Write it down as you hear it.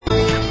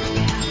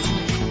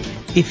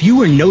If you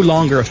were no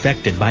longer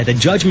affected by the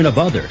judgment of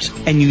others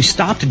and you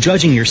stopped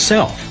judging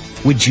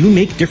yourself, would you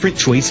make different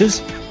choices?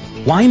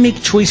 Why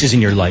make choices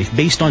in your life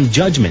based on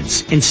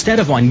judgments instead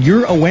of on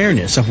your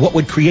awareness of what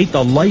would create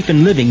the life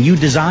and living you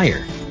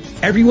desire?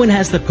 Everyone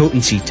has the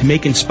potency to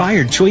make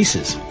inspired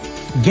choices.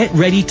 Get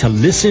ready to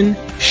listen,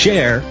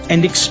 share,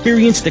 and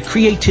experience the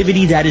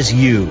creativity that is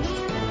you.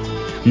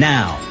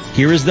 Now,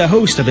 here is the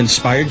host of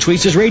Inspired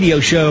Choices Radio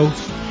Show,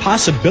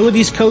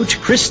 Possibilities Coach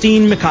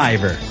Christine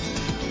McIver.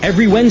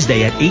 Every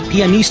Wednesday at 8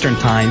 p.m. Eastern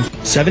Time,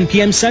 7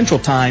 p.m. Central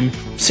Time,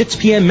 6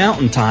 p.m.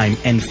 Mountain Time,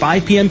 and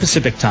 5 p.m.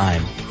 Pacific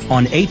Time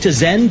on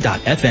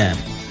A2Zen.fm.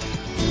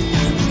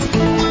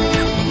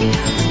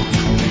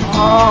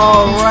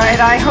 All right,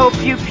 I hope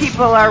you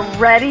people are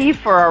ready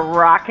for a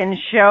rockin'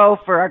 show,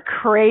 for a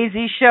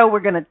crazy show.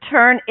 We're going to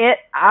turn it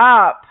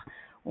up.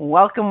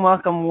 Welcome,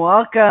 welcome,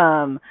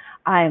 welcome.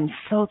 I am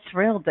so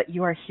thrilled that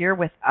you are here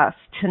with us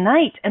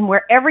tonight, and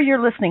wherever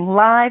you're listening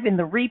live in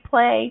the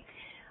replay,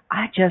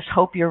 I just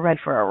hope you're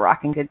ready for a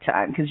rockin' good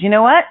time, because you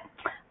know what?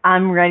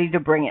 I'm ready to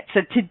bring it.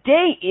 So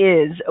today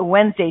is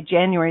Wednesday,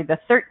 January the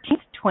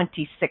 13th,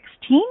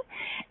 2016,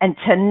 and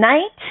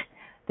tonight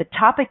the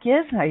topic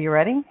is, are you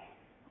ready?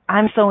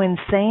 I'm so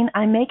insane,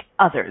 I make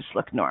others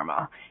look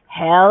normal.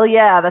 Hell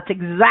yeah, that's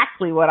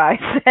exactly what I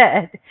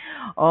said.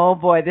 Oh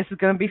boy, this is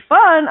going to be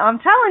fun. I'm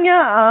telling you,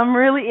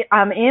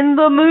 I'm in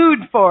the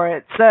mood for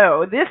it.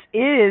 So this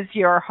is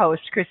your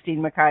host, Christine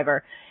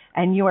McIver,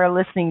 and you are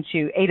listening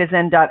to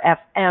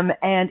A2Zen.fm.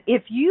 And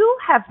if you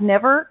have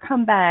never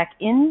come back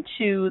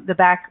into the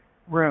back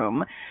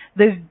room,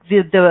 the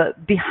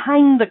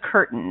behind the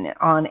curtain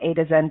on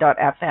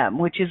A2Zen.fm,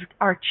 which is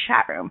our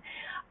chat room,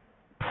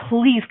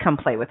 please come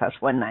play with us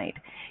one night.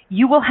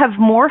 You will have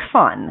more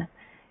fun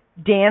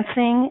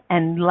dancing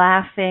and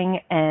laughing,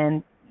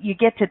 and you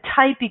get to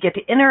type, you get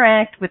to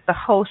interact with the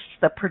hosts,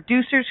 the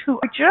producers, who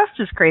are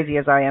just as crazy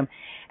as I am,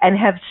 and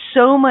have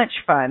so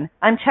much fun.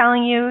 I'm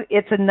telling you,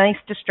 it's a nice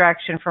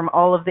distraction from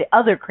all of the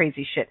other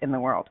crazy shit in the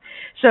world.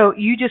 So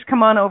you just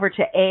come on over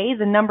to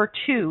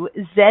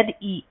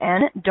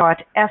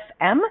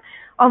Zen.fm.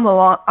 On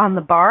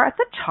the bar at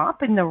the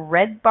top, in the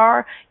red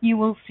bar, you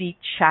will see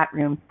chat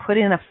room. Put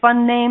in a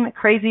fun name, a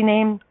crazy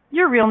name,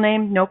 your real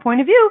name, no point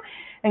of view,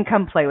 and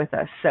come play with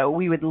us. So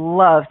we would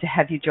love to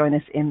have you join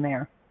us in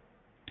there.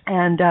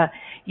 And,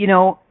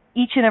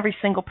 each and every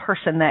single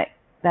person that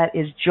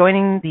is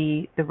joining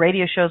the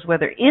radio shows,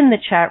 whether in the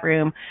chat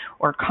room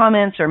or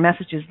comments or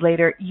messages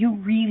later, you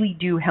really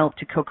do help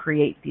to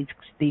co-create these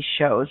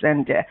shows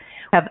and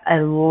have a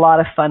lot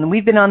of fun.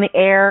 We've been on the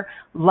air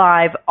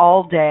live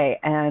all day,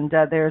 and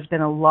there's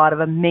been a lot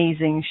of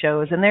amazing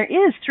shows. And there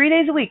is 3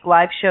 days a week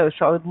live shows,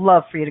 so I would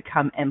love for you to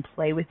come and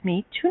play with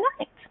me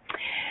tonight.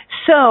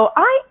 So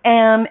I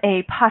am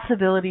a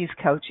possibilities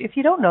coach, if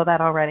you don't know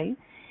that already.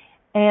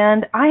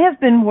 And I have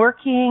been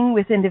working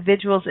with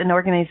individuals and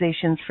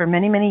organizations for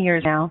many, many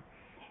years now.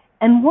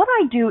 And what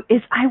I do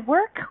is I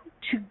work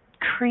to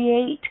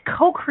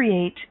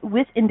co-create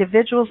with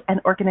individuals and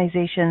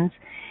organizations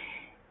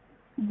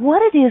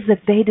what it is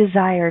that they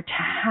desire to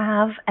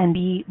have and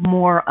be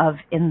more of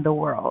in the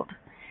world.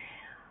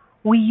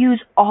 We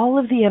use all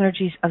of the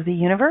energies of the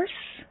universe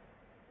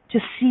to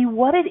see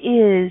what it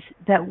is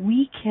that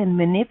we can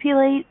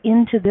manipulate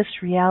into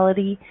this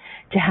reality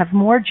to have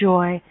more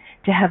joy,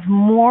 to have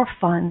more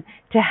fun,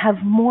 to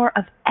have more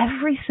of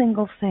every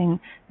single thing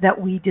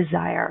that we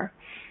desire.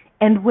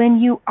 And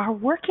when you are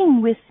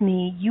working with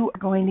me, you are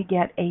going to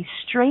get a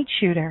straight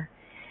shooter,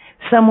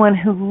 someone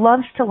who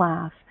loves to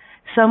laugh,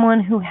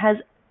 someone who has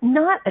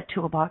not a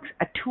toolbox,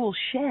 a tool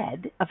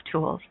shed of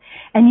tools,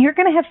 and you're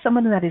going to have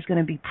someone that is going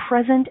to be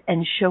present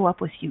and show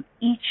up with you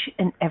each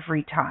and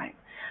every time.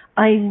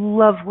 I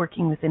love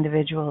working with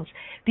individuals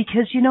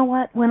because you know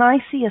what? When I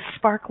see a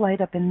spark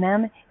light up in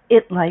them,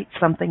 it lights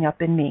something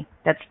up in me.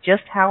 That's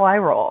just how I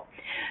roll.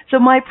 So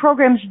my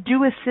programs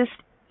do assist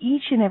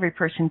each and every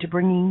person to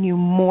bringing you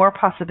more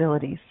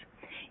possibilities.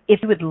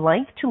 If you would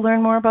like to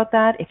learn more about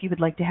that, if you would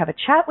like to have a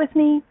chat with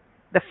me,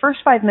 the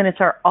first 5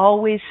 minutes are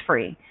always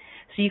free.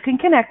 So you can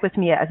connect with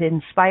me at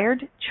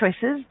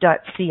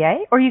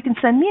inspiredchoices.ca, or you can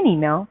send me an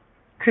email,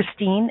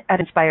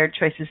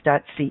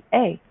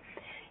 Christine@inspiredchoices.ca.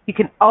 You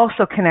can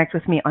also connect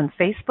with me on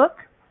Facebook,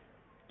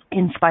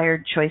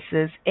 Inspired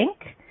Choices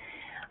Inc.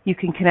 You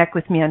can connect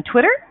with me on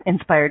Twitter,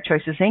 Inspired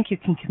Choices Inc. You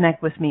can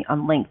connect with me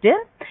on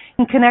LinkedIn. You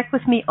can connect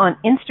with me on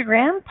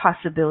Instagram,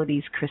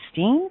 Possibilities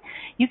Christine.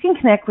 You can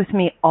connect with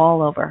me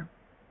all over.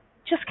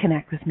 Just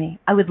connect with me.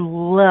 I would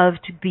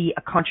love to be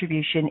a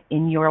contribution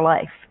in your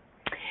life.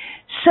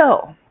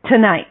 So,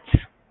 tonight,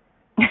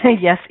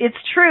 yes, it's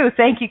true.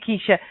 Thank you,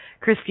 Keisha.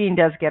 Christine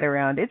does get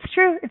around. It's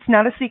true. It's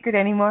not a secret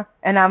anymore,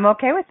 and I'm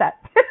okay with that.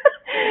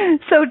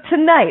 So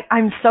tonight,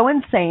 I'm so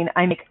insane,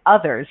 I make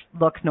others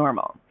look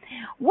normal.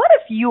 What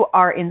if you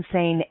are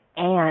insane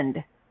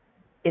and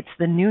it's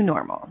the new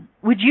normal?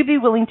 Would you be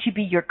willing to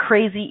be your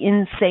crazy,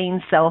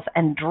 insane self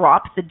and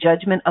drop the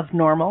judgment of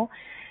normal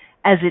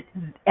as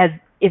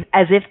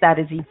if that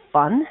is even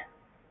fun?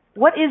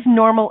 What is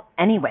normal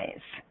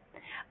anyways?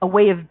 A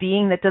way of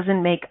being that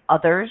doesn't make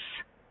others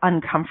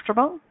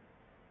uncomfortable.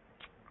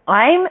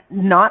 I'm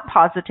not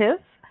positive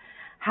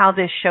how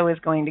this show is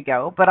going to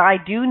go, but I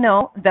do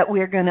know that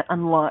we're going to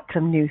unlock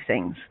some new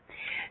things.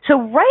 So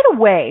right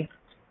away,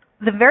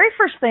 the very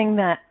first thing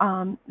that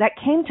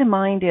came to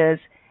mind is,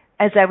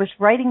 as I was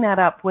writing that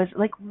up, was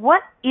like,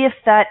 what if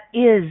that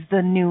is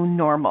the new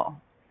normal?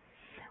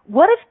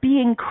 What if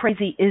being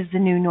crazy is the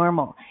new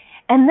normal?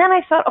 And then I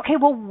thought, okay,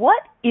 well,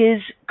 what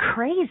is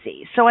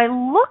crazy? So I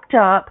looked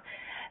up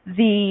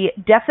the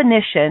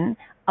definition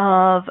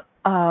of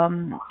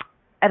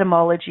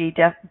etymology,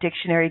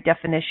 dictionary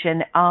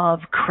definition of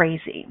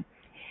crazy.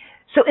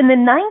 So in the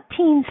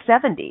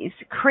 1970s,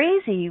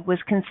 crazy was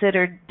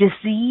considered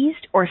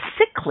diseased or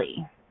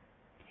sickly,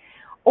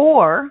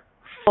 or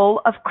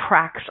full of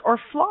cracks or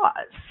flaws,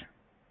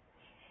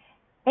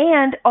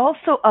 and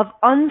also of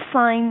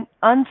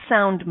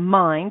unsound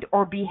mind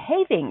or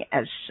behaving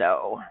as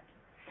so.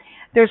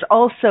 There's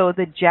also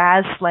the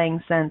jazz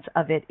slang sense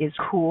of it is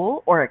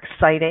cool or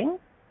exciting.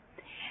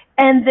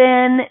 And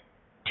then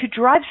to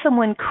drive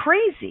someone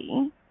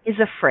crazy is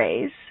a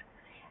phrase,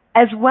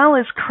 as well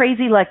as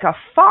crazy like a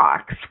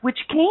fox, which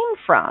came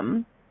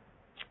from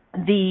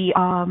the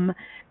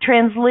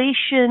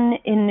translation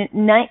in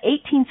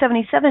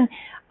 1877.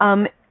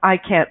 I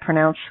can't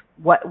pronounce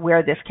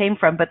where this came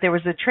from, but there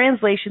was a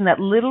translation that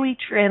literally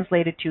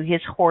translated to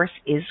his horse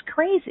is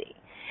crazy.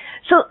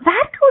 So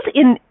that goes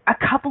in a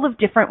couple of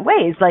different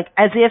ways, like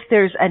as if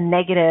there's a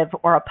negative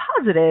or a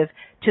positive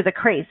to the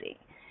crazy.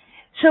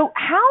 So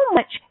how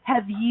much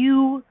have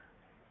you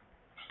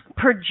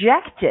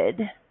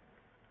projected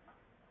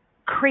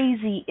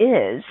crazy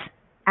is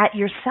at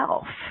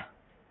yourself?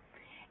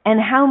 And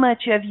how much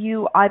have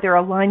you either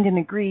aligned and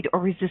agreed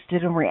or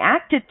resisted and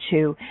reacted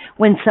to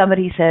when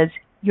somebody says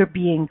you're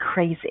being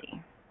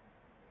crazy?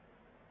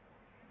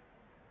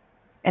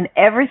 And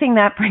everything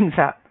that brings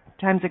up,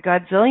 times a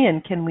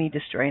godzillion, can we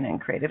destroy and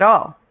uncreate it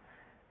all?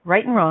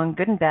 Right and wrong,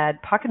 good and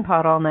bad, pock and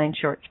pot, all nine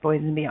shorts,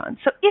 boys and beyond.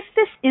 So if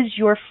this is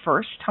your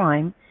first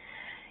time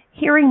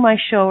hearing my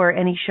show or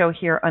any show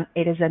here on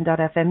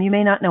A2Zen.fm, you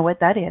may not know what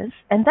that is.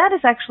 And that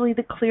is actually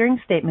the clearing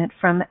statement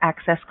from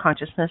Access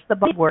Consciousness, the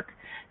body work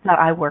that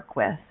I work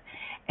with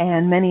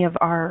and many of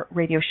our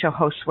radio show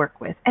hosts work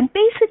with. And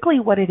basically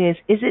what it is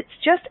it's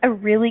just a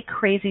really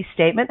crazy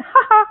statement,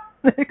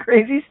 a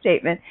crazy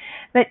statement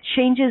that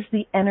changes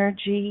the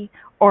energy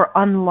or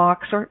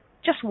unlocks or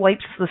just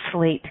wipes the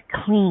slate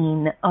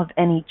clean of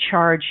any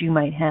charge you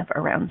might have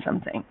around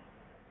something.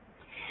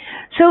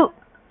 So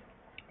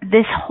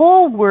this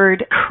whole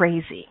word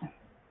crazy,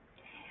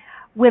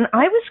 when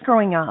I was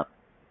growing up,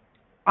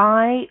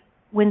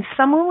 when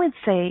someone would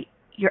say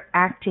you're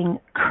acting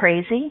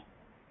crazy,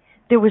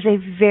 there was a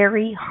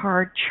very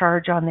hard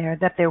charge on there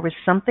that there was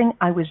something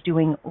I was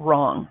doing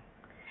wrong,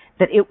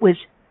 that it was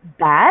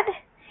bad,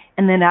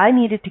 and then I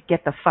needed to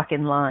get the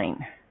fucking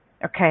line,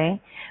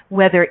 okay?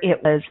 Whether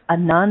it was a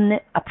nun,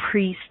 a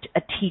priest,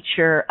 a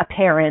teacher, a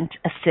parent,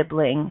 a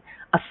sibling,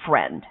 a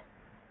friend.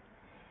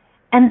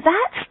 And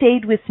that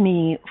stayed with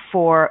me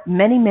for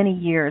many, many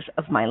years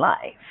of my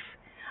life.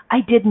 I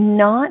did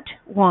not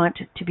want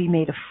to be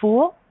made a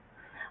fool.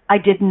 I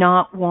did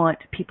not want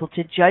people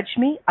to judge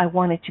me. I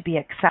wanted to be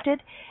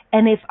accepted.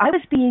 And if I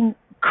was being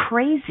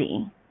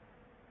crazy,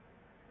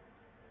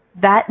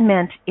 that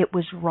meant it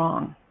was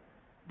wrong.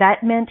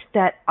 That meant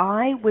that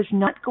I was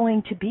not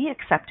going to be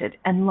accepted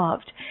and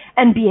loved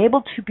and be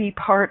able to be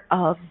part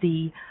of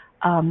the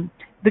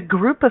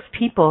group of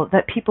people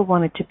that people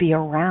wanted to be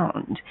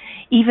around,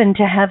 even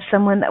to have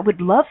someone that would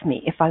love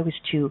me if I was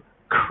too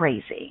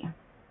crazy.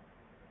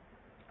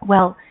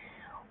 Well,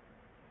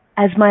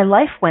 as my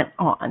life went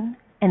on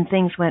and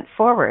things went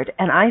forward,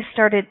 and I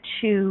started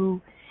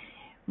to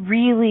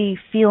really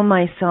feel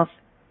myself,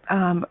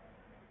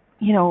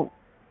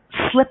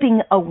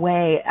 slipping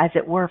away, as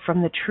it were,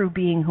 from the true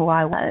being who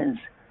I was,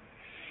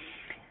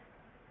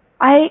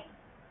 I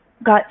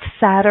got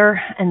sadder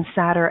and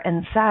sadder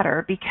and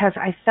sadder because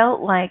I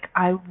felt like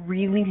I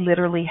really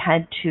literally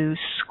had to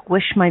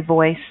squish my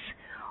voice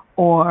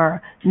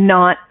or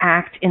not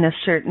act in a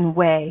certain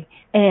way.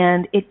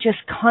 And it just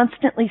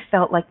constantly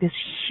felt like this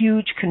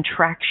huge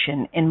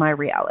contraction in my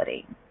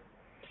reality.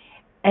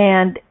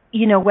 And,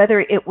 whether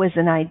it was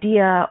an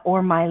idea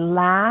or my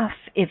laugh,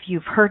 if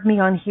you've heard me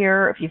on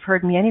here, if you've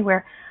heard me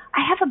anywhere, I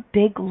have a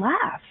big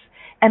laugh.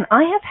 And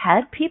I have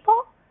had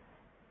people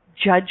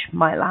judge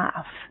my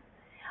laugh.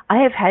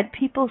 I have had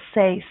people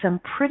say some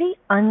pretty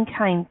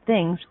unkind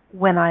things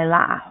when I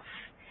laugh.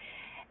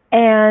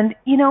 And,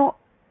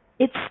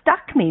 it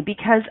stuck me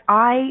because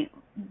I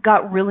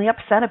got really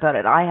upset about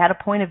it. I had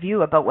a point of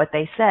view about what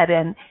they said,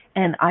 and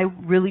I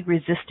really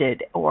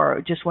resisted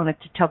or just wanted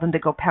to tell them to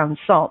go pound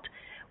salt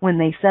when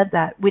they said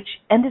that, which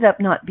ended up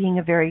not being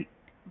a very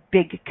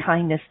big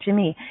kindness to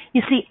me.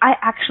 You see, I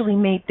actually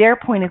made their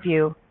point of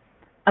view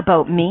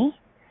about me,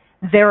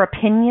 their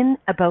opinion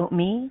about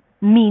me,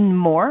 mean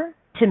more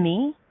to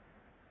me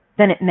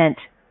than it meant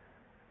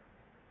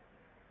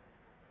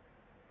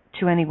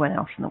to anyone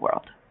else in the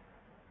world.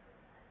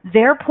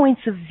 Their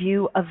points of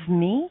view of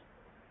me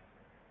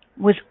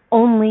was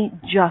only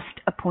just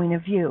a point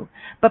of view.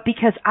 But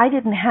because I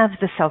didn't have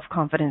the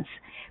self-confidence,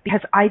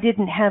 because I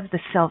didn't have the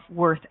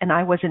self-worth and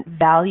I wasn't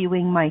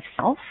valuing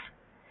myself,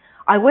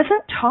 I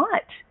wasn't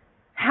taught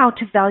how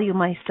to value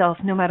myself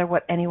no matter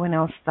what anyone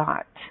else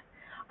thought.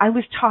 I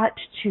was taught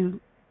to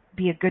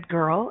be a good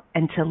girl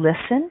and to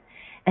listen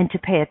and to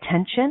pay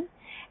attention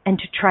and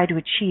to try to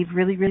achieve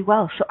really, really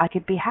well so I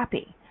could be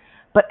happy.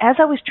 But as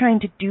I was trying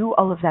to do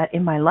all of that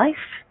in my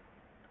life,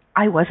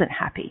 I wasn't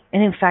happy.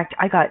 And in fact,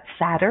 I got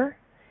sadder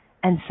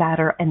and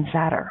sadder and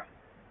sadder.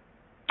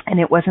 And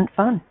it wasn't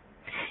fun.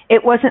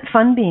 It wasn't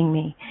fun being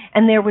me.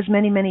 And there was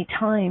many, many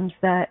times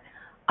that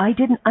I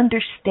didn't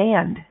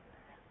understand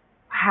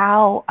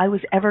how I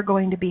was ever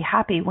going to be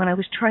happy when I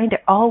was trying to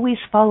always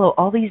follow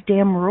all these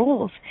damn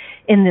rules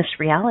in this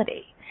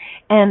reality.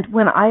 And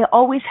when I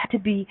always had to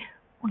be,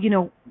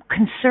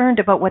 concerned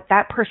about what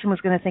that person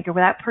was going to think or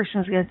what that person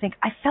was going to think,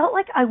 I felt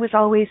like I was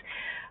always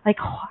like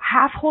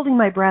half holding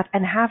my breath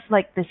and half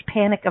like this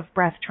panic of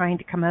breath trying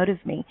to come out of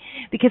me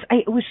because I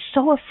was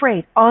so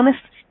afraid. Honest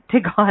to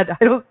God,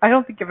 I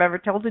don't think I've ever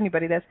told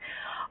anybody this.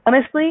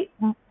 Honestly,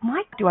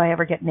 Mike, do I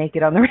ever get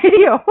naked on the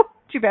radio?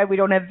 Too bad we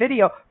don't have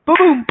video.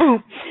 Boom,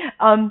 boom.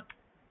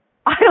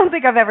 I don't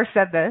think I've ever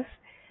said this,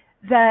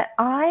 that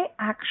I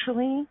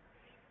actually,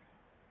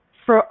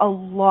 for a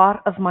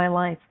lot of my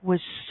life, was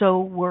so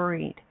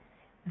worried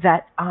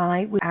that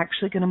I was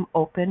actually going to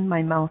open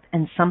my mouth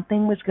and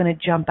something was going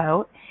to jump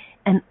out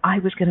and I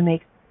was going to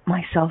make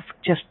myself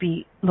just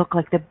look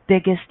like the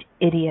biggest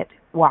idiot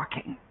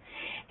walking.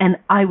 And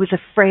I was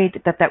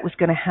afraid that was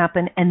going to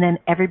happen, and then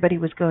everybody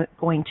was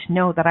going to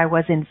know that I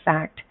was, in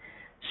fact,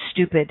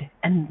 stupid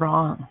and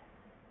wrong.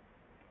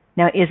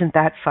 Now, isn't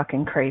that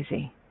fucking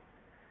crazy?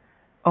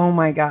 Oh,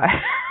 my God.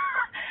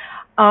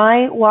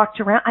 I walked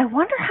around. I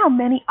wonder how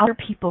many other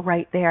people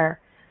out there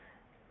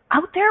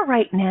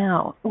right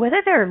now,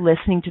 whether they're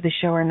listening to the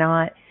show or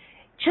not,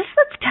 just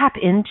let's tap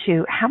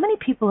into how many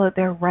people out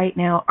there right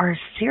now are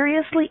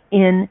seriously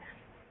in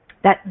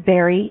that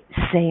very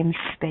same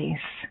space.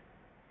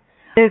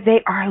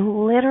 They are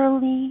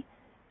literally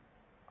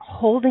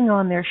holding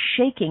on. They're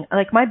shaking.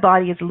 Like my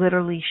body is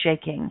literally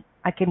shaking.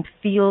 I can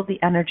feel the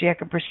energy. I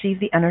can perceive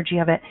the energy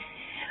of it.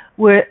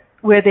 Where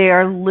they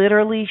are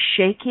literally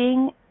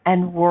shaking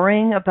and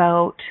worrying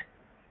about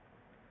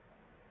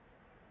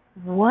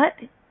what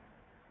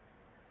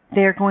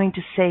they're going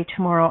to say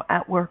tomorrow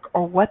at work,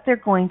 or what they're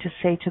going to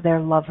say to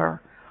their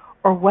lover,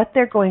 or what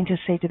they're going to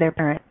say to their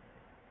parent,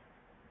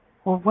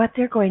 or what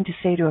they're going to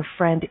say to a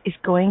friend is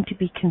going to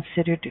be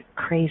considered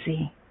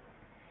crazy.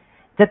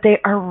 That they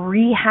are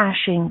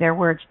rehashing their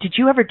words. Did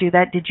you ever do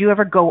that? Did you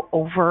ever go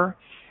over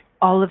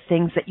all of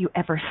things that you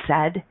ever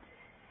said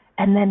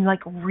and then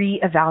like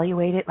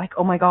reevaluate it? Like,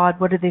 oh my God,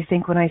 what did they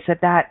think when I said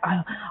that?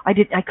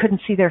 I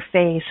couldn't see their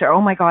face. Or, oh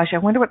my gosh, I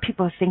wonder what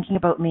people are thinking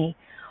about me.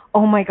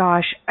 Oh my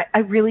gosh, I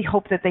really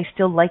hope that they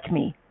still like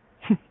me.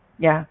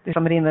 Yeah, there's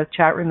somebody in the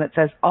chat room that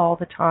says all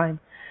the time.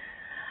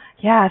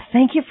 Yeah,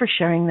 thank you for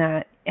sharing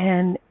that.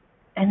 And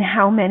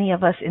how many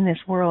of us in this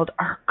world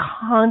are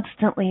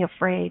constantly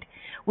afraid.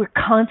 We're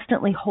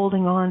constantly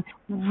holding on,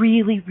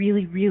 really,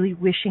 really, really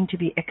wishing to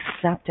be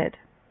accepted.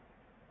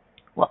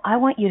 Well, I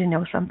want you to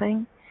know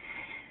something.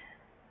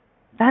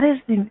 That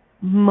is the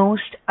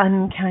most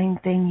unkind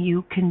thing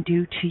you can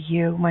do to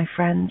you, my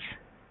friends.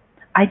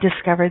 I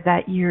discovered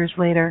that years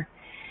later,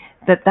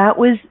 that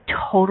was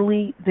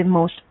totally the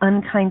most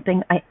unkind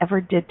thing I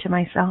ever did to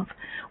myself,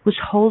 was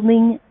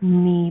holding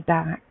me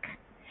back.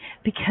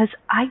 Because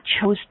I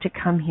chose to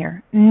come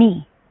here.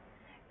 Me,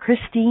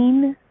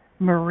 Christine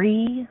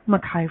Marie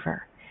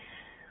McIver.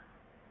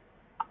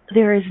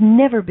 There has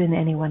never been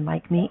anyone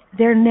like me.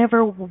 There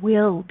never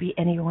will be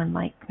anyone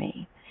like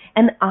me.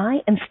 And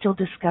I am still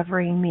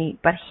discovering me.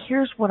 But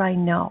here's what I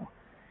know.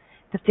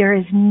 That there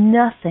is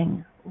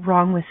nothing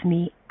wrong with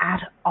me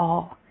at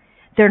all.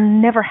 There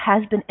never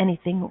has been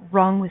anything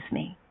wrong with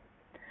me.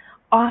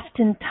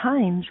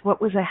 Oftentimes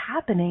what was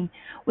happening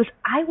was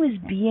I was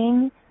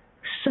being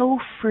so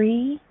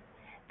free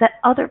that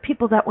other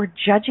people that were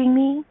judging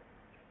me,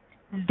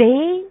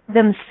 they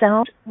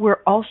themselves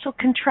were also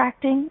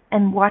contracting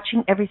and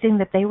watching everything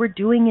that they were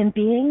doing and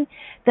being,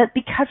 that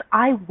because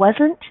I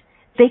wasn't,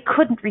 they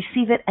couldn't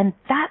receive it, and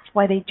that's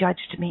why they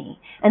judged me.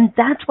 And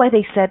that's why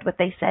they said what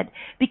they said,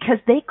 because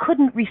they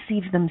couldn't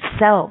receive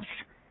themselves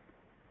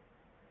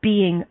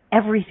being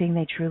everything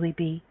they truly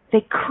be.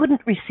 They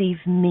couldn't receive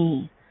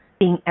me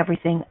being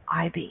everything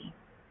I be.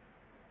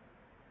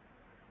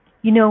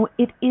 You know,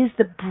 it is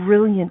the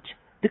brilliant,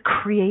 the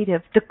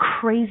creative, the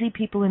crazy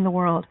people in the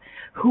world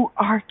who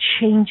are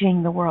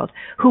changing the world,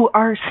 who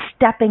are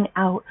stepping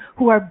out,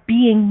 who are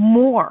being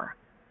more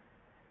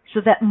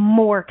so that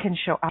more can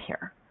show up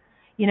here.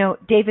 You know,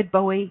 David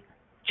Bowie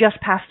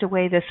just passed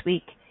away this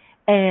week,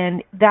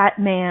 and that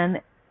man,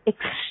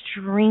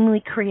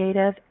 extremely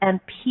creative, and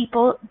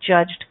people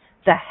judged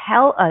the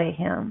hell out of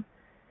him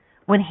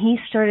when he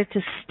started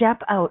to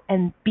step out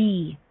and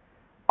be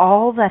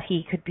all that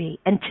he could be.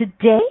 And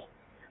today,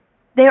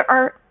 there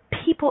are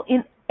people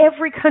in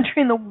every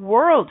country in the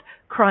world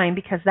crying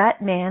because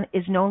that man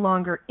is no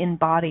longer in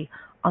body,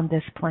 on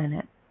this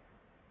planet?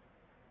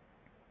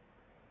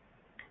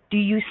 Do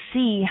you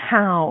see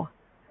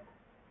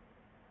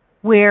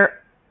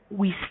where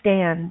we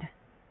stand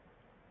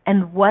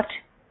and what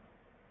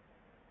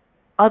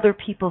other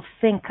people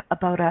think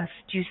about us?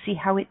 Do you see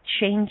how it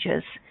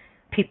changes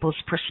people's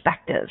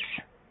perspectives?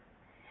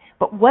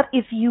 But what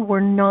if you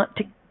were no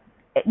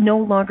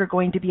longer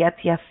going to be at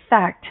the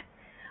effect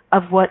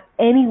of what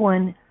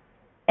anyone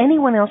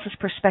else's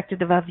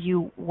perspective of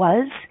you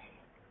was,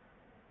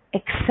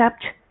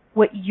 except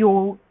what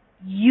your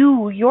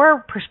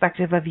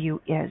perspective of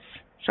you is?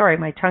 Sorry,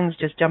 my tongue's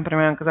just jumping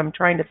around because I'm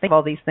trying to think of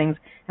all these things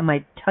and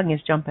my tongue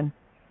is jumping.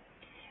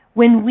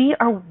 When we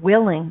are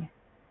willing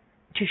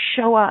to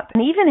show up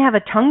and even have a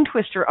tongue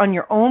twister on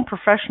your own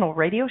professional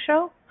radio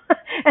show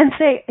and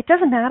say, it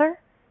doesn't matter,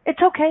 it's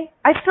okay,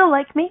 I still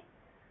like me,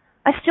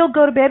 I still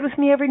go to bed with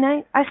me every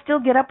night, I still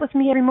get up with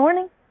me every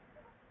morning,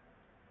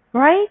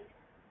 right?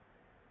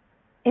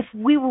 If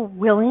we were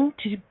willing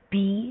to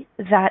be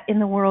that in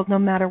the world no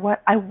matter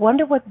what, I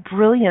wonder what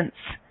brilliance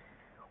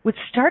would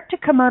start to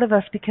come out of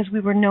us because we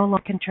were no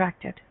longer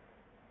contracted.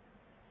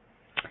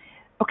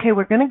 Okay,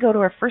 we're going to go to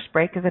our first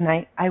break of the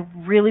night. I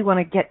really want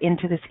to get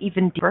into this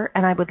even deeper,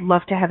 and I would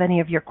love to have any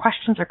of your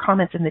questions or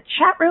comments in the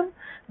chat room.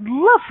 I'd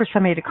love for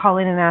somebody to call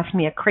in and ask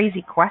me a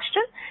crazy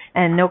question,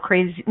 and no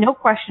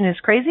question is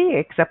crazy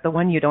except the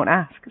one you don't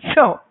ask.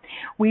 So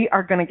we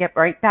are going to get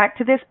right back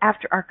to this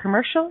after our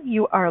commercial.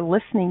 You are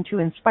listening to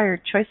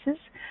Inspired Choices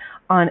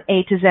on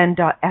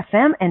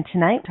A2Zen.fm, and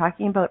tonight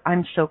talking about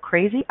I'm so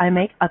crazy, I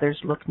make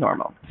others look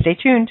normal. Stay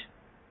tuned.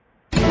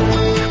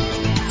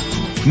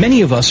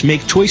 Many of us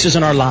make choices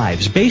in our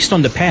lives based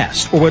on the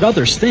past or what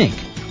others think.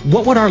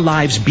 What would our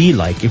lives be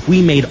like if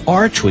we made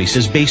our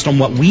choices based on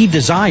what we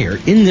desire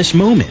in this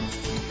moment?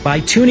 By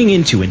tuning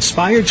into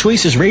Inspired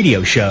Choices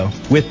Radio Show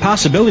with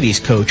Possibilities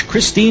Coach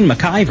Christine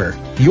McIver,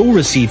 you'll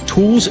receive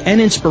tools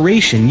and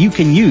inspiration you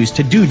can use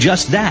to do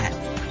just that.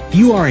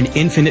 You are an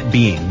infinite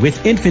being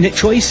with infinite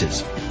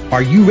choices.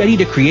 Are you ready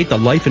to create the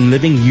life and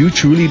living you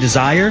truly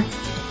desire?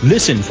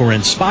 Listen for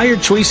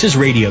Inspired Choices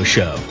Radio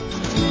Show.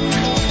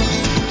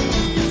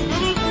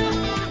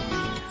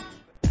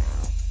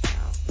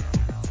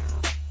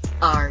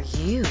 Are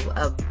you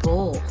a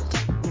bold,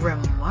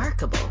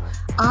 remarkable,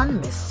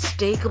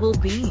 unmistakable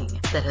being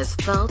that has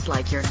felt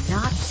like you're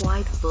not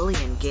quite fully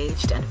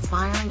engaged and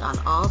firing on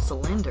all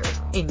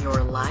cylinders in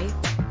your life,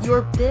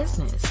 your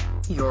business,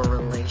 your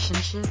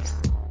relationships?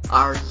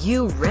 Are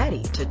you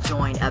ready to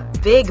join a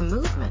big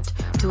movement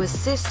to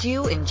assist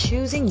you in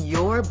choosing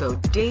your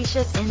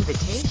bodacious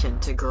invitation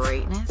to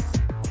greatness?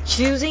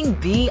 Choosing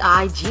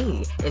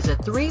BIG is a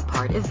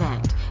 3-part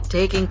event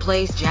taking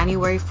place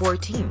January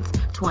 14th,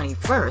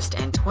 21st,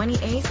 and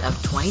 28th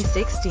of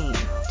 2016.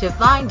 To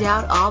find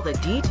out all the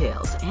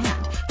details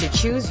and to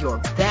choose your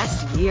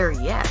best year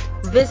yet,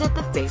 visit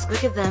the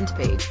Facebook event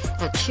page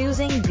at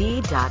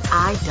choosingb.i.g,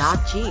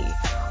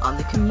 on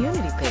the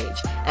community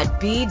page at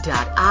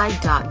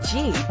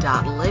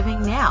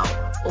b.i.g.livingnow,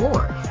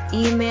 or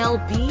email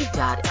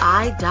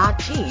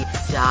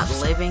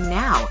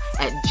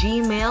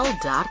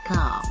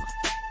b.i.g.livingnow@gmail.com.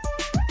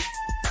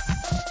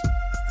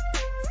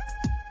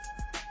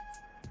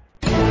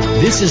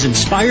 This is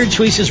Inspired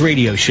Choices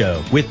Radio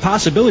Show with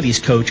Possibilities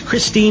Coach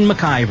Christine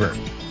McIver.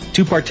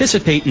 To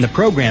participate in the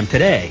program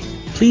today,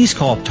 please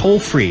call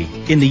toll-free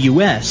in the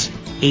U.S.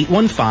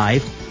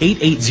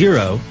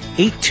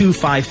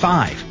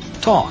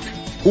 815-880-8255, TALK,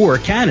 or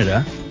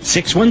Canada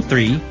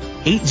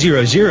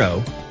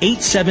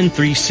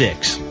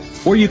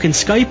 613-800-8736. Or you can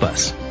Skype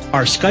us.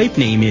 Our Skype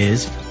name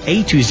is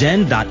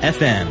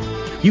A2Zen.fm.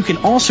 You can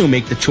also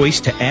make the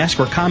choice to ask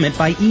or comment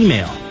by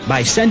email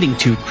by sending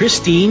to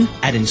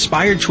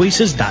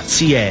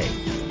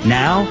Christine@inspiredchoices.ca.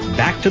 Now,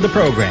 back to the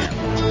program.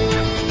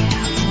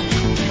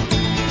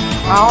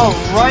 All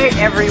right,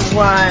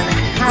 everyone.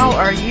 How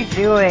are you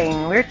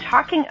doing? We're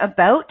talking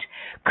about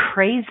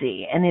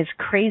crazy, and is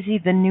crazy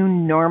the new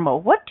normal?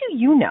 What do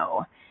you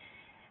know?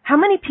 How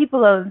many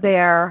people out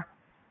there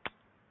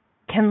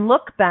can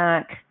look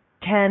back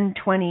 10,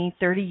 20,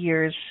 30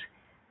 years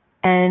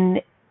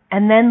and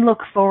then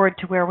look forward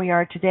to where we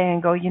are today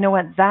and go, you know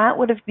what, that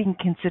would have been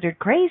considered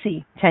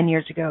crazy 10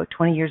 years ago,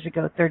 20 years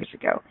ago, 30 years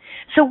ago.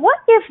 So what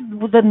if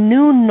the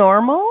new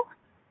normal,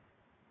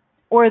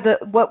 or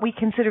what we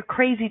consider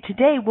crazy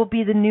today, will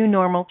be the new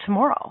normal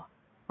tomorrow,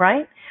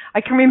 right?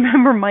 I can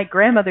remember my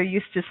grandmother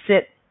used to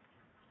sit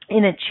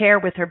in a chair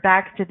with her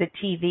back to the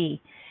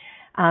TV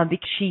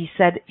because she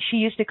said she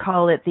used to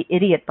call it the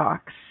idiot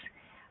box.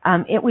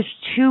 It was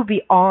too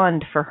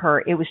beyond for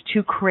her. It was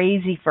too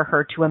crazy for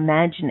her to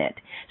imagine it.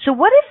 So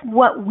what if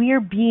what we're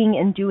being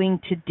and doing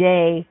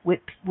today, what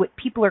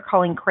people are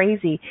calling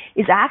crazy,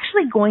 is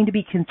actually going to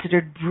be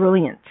considered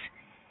brilliant,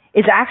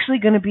 is actually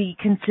going to be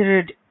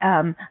considered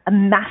a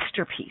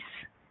masterpiece?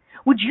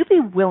 Would you be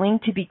willing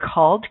to be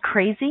called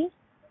crazy,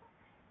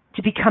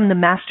 to become the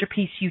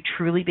masterpiece you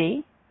truly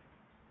be?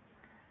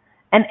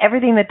 And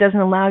everything that doesn't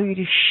allow you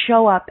to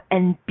show up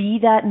and be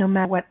that, no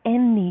matter what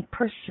any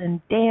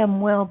person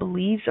damn well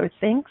believes or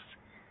thinks,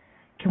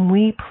 can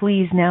we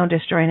please now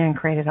destroy and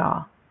uncreate it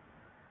all?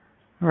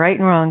 Right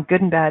and wrong,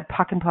 good and bad,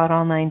 puck and pot,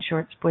 all nine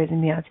shorts, boys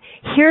and meows.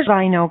 Here's what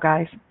I know,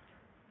 guys.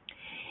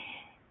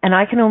 And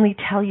I can only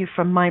tell you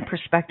from my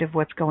perspective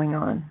what's going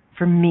on.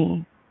 For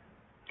me,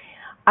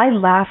 I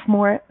laugh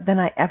more than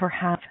I ever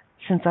have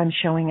since I'm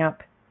showing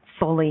up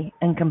fully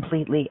and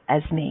completely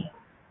as me.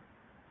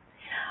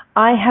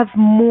 I have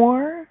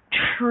more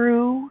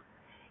true,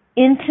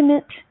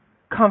 intimate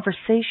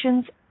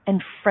conversations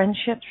and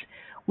friendships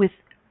with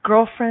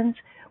girlfriends,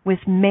 with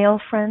male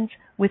friends,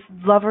 with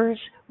lovers,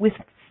 with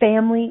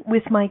family,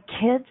 with my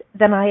kids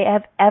than I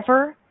have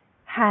ever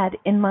had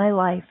in my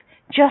life,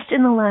 just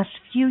in the last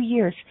few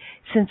years,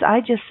 since I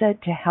just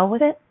said to hell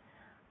with it.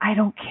 I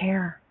don't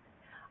care.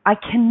 I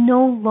can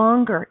no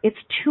longer, it's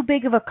too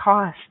big of a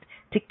cost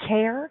to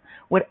care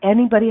what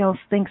anybody else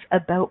thinks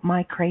about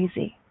my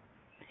crazy,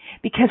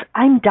 because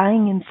I'm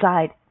dying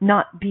inside,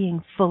 not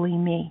being fully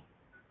me.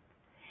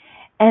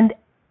 And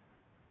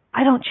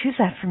I don't choose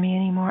that for me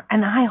anymore.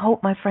 And I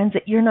hope, my friends,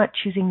 that you're not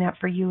choosing that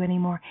for you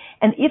anymore.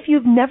 And if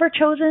you've never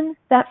chosen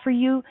that for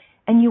you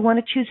and you want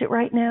to choose it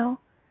right now,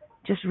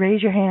 just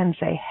raise your hand and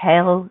say,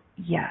 hell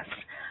yes,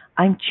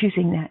 I'm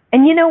choosing that.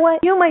 And you know what?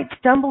 You might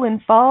stumble and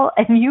fall,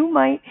 and you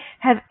might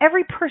have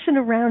every person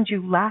around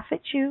you laugh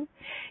at you.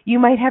 You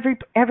might have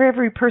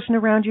every person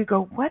around you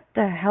go, what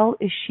the hell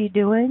is she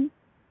doing?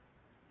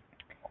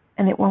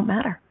 And it won't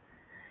matter.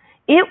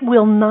 It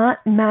will not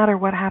matter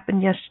what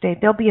happened yesterday.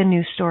 There'll be a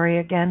new story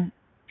again.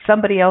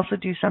 Somebody else will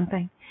do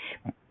something.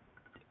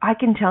 I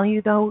can tell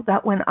you, though,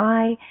 that when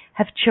I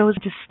have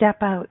chosen to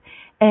step out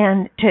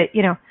and to,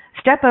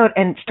 step out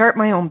and start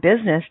my own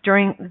business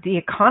during the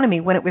economy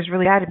when it was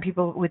really bad, and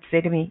people would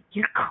say to me,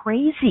 you're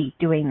crazy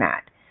doing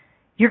that.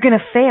 You're going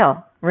to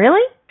fail.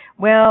 Really?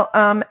 Well,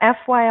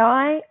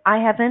 FYI, I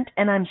haven't,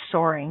 and I'm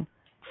soaring.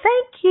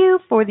 Thank you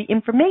for the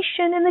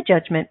information and the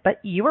judgment,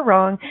 but you were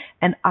wrong,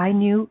 and I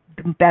knew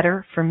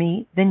better for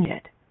me than you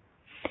did.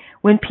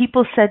 When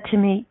people said to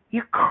me,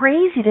 you're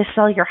crazy to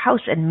sell your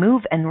house and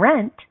move and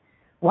rent,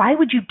 why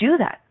would you do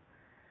that?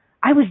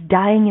 I was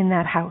dying in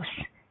that house.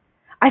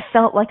 I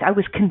felt like I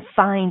was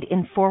confined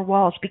in four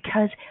walls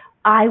because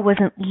I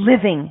wasn't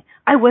living.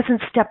 I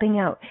wasn't stepping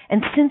out.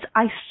 And since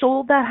I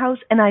sold that house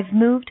and I've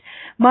moved,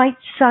 my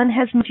son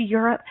has moved to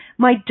Europe.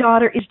 My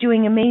daughter is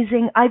doing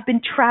amazing. I've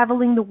been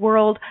traveling the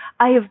world.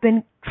 I have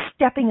been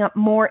stepping up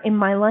more in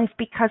my life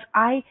because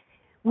I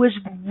was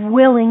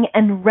willing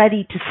and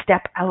ready to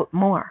step out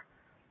more.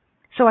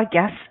 So I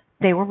guess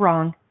they were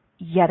wrong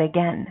yet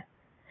again.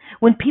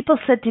 When people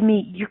said to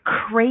me, you're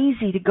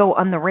crazy to go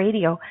on the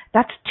radio,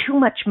 that's too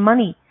much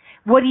money,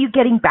 what are you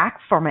getting back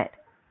from it?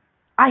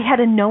 I had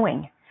a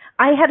knowing.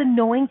 I had a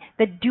knowing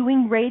that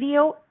doing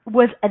radio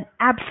was an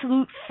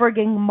absolute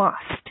frigging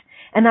must.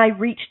 And I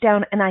reached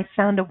down and I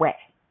found a way.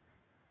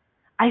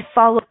 I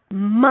followed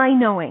my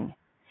knowing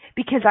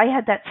because I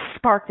had that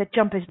spark that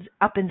jumped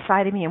up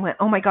inside of me and went,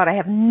 oh my God, I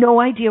have no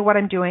idea what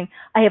I'm doing.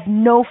 I've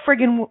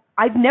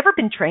never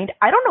been trained.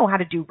 I don't know how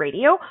to do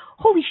radio.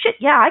 Holy shit,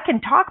 yeah, I can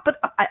talk, but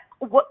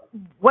what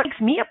makes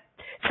me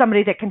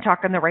somebody that can talk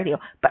on the radio?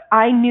 But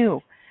I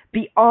knew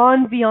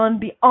beyond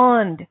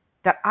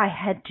that I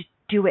had to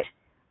do it.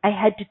 I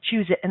had to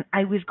choose it, and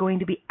I was going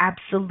to be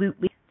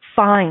absolutely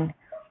fine.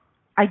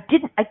 I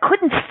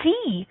couldn't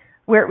see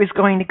where it was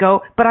going to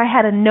go, but I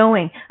had a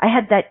knowing. I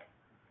had that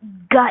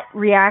gut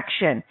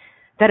reaction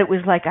that it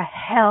was like a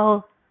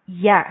hell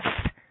yes.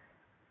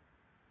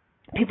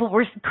 People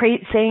were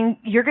saying,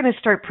 you're going to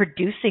start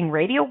producing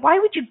radio? Why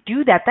would you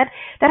do that? That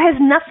has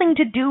nothing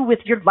to do with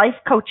your life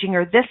coaching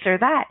or this or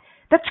that.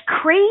 That's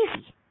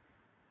crazy.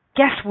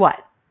 Guess what?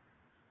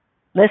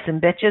 Listen,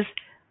 bitches,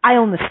 I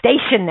own the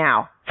station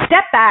now.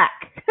 Step back.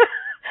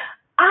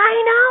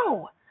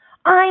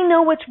 I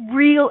know what's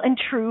real and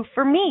true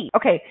for me.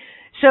 Okay,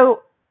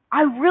 so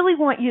I really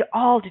want you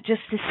all to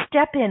just to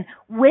step in.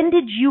 When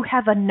did you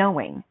have a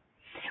knowing?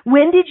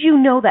 When did you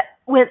know that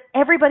when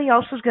everybody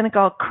else was going to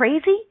go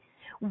crazy?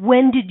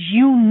 When did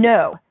you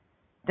know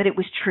that it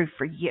was true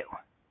for you?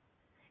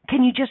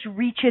 Can you just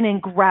reach in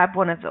and grab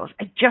one of those?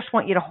 I just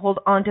want you to hold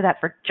on to that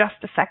for just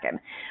a second.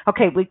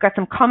 Okay, we've got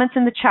some comments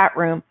in the chat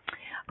room.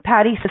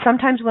 Patty says,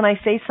 sometimes when I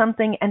say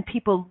something and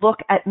people look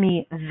at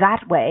me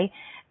that way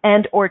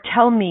and or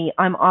tell me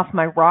I'm off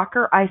my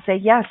rocker, I say,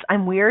 yes,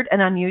 I'm weird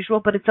and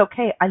unusual, but it's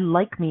okay. I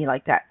like me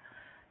like that.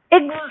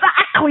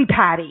 Exactly,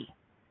 Patty.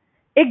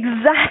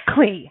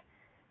 Exactly.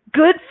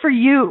 Good for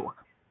you.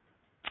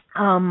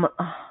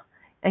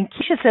 And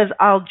Keisha says,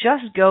 I'll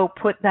just go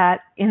put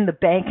that in the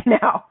bank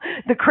now.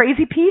 The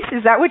crazy piece,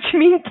 is that what you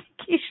mean,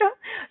 Keisha?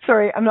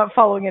 Sorry, I'm not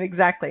following it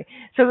exactly.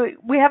 So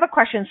we have a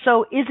question.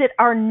 So is it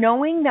our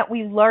knowing that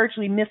we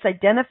largely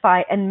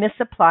misidentify and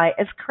misapply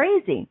as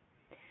crazy?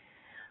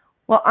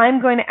 Well,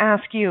 I'm going to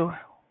ask you,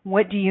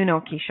 what do you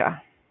know, Keisha?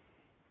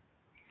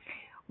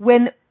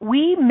 When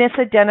we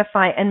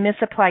misidentify and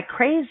misapply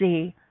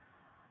crazy,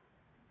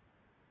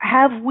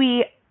 have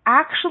we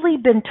actually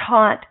been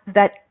taught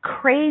that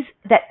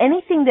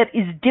anything that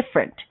is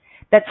different,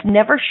 that's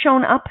never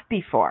shown up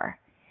before,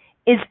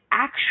 is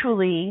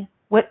actually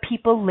what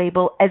people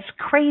label as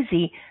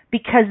crazy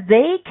because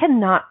they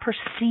cannot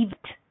perceive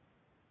it?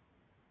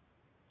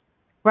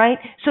 right?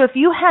 So if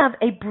you have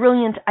a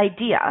brilliant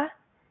idea,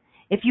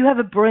 if you have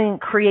a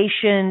brilliant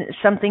creation,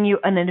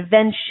 an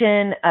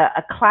invention,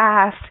 a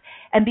class,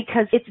 and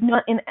because it's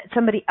not in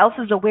somebody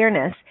else's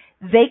awareness,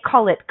 they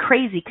call it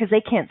crazy because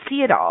they can't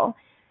see it all,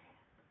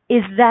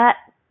 is that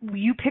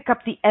you pick up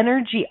the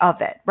energy of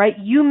it, right?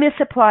 You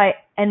misapply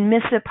and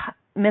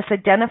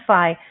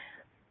misidentify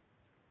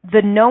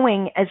the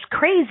knowing as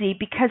crazy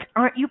because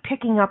aren't you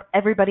picking up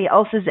everybody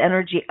else's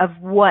energy of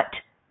what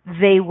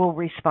they will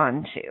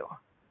respond to?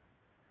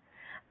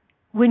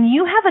 When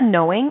you have a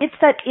knowing, it's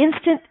that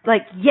instant,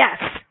 like,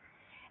 yes.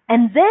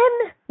 And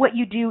then what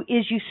you do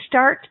is you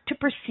start to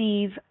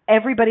perceive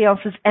everybody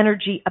else's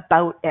energy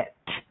about it.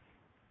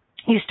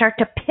 You start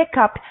to pick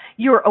up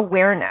your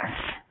awareness,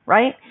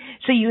 right?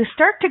 So you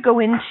start to go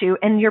into,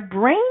 and your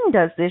brain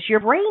does this, your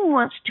brain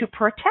wants to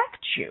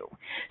protect you.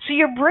 So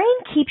your brain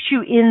keeps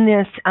you in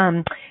this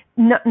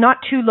not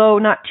too low,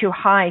 not too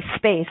high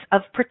space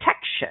of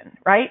protection,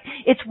 right?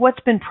 It's what's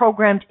been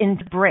programmed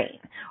into the brain.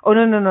 Oh,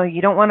 no,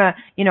 you don't want to,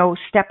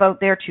 step out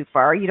there too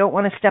far. You don't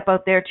want to step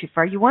out there too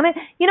far. You want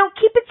to,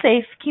 keep it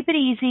safe, keep it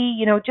easy,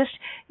 just,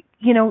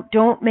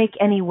 don't make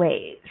any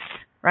waves,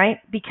 right?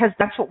 Because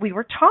that's what we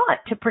were taught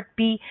to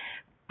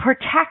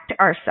protect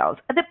ourselves.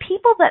 The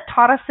people that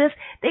taught us this,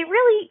 they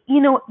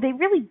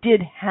really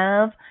did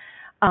have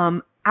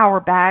our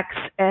backs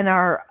and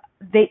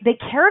they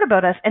cared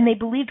about us, and they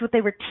believed what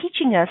they were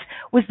teaching us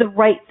was the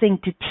right thing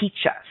to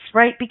teach us,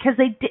 right? Because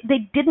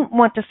they didn't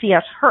want to see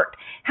us hurt.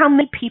 How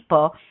many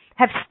people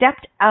have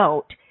stepped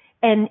out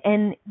and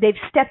they've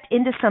stepped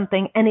into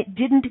something and it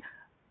didn't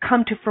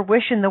come to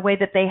fruition the way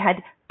that they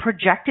had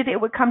projected it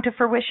would come to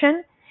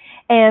fruition?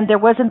 And there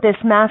wasn't this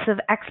massive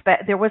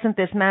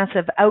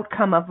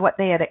outcome of what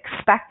they had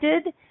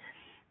expected.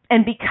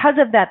 And because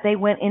of that, they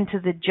went into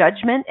the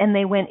judgment and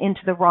they went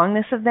into the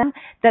wrongness of them,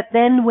 that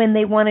then when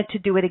they wanted to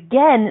do it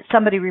again,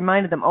 somebody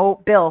reminded them,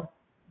 oh, Bill,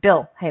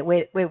 hey,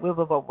 wait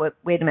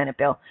a minute,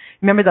 Bill.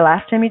 Remember the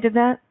last time you did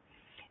that?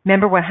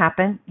 Remember what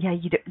happened? Yeah,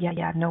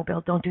 no,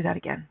 Bill, don't do that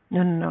again.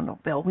 No,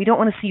 Bill, we don't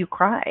want to see you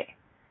cry.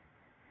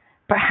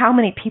 But how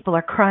many people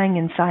are crying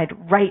inside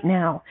right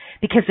now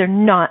because they're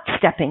not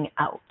stepping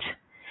out,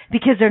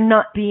 because they're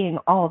not being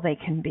all they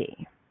can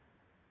be?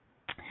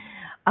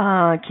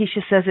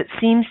 Keisha says, it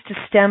seems to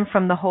stem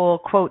from the whole,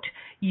 quote,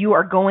 you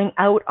are going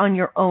out on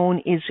your own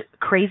is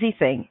crazy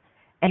thing.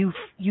 And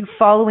you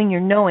following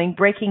your knowing,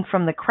 breaking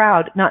from the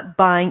crowd, not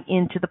buying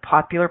into the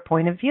popular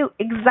point of view.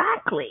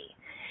 Exactly.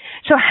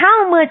 So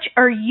how much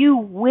are you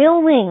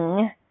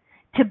willing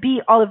to be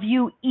all of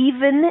you,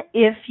 even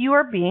if you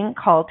are being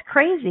called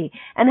crazy?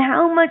 And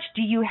how much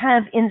do you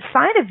have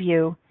inside of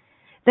you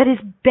that is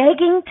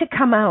begging to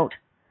come out,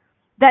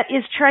 that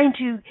is trying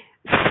to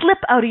slip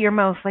out of your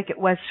mouth like it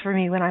was for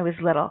me when I was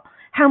little?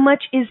 How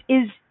much is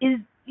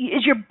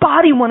your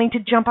body wanting to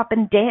jump up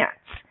and dance?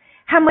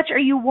 How much are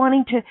you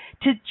wanting to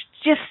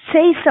just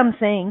say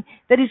something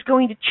that is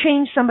going to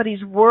change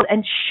somebody's world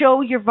and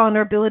show your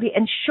vulnerability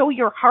and show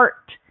your heart?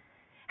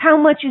 How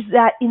much is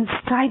that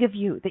inside of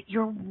you that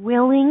you're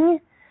willing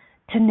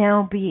to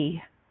now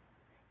be,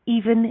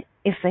 even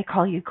if they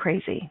call you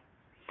crazy?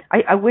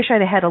 I wish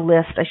I'd had a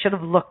list. I should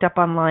have looked up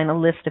online a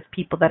list of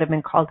people that have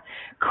been called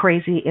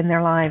crazy in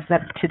their lives,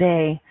 that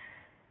today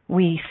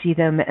we see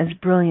them as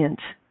brilliant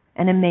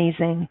and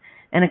amazing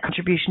and a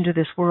contribution to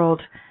this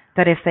world,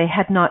 that if they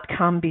had not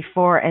come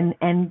before and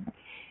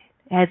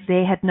as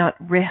they had not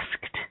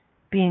risked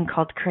being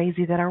called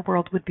crazy, that our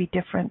world would be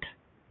different.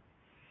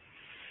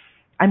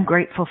 I'm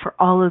grateful for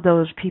all of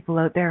those people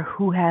out there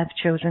who have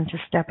chosen to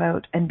step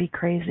out and be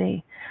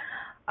crazy.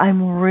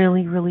 I'm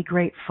really, really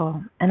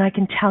grateful. And I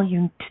can tell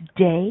you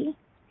today,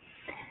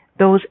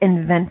 those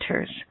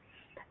inventors,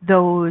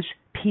 those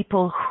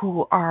people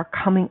who are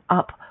coming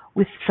up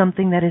with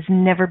something that has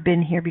never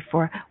been here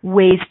before,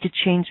 ways to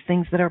change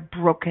things that are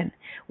broken,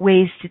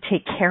 ways to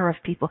take care of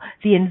people,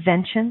 the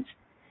inventions,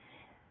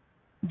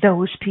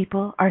 those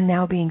people are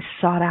now being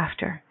sought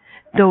after.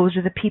 Those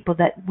are the people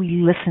that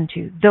we listen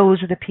to.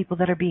 Those are the people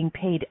that are being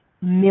paid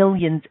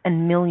millions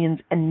and millions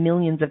and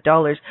millions of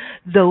dollars.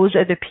 Those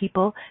are the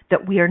people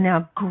that we are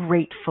now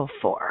grateful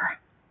for.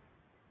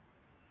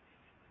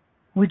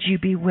 Would you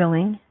be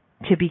willing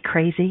to be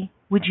crazy?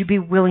 Would you be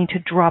willing to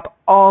drop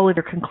all of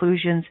your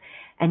conclusions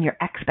and your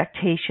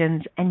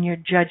expectations and your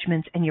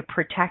judgments and your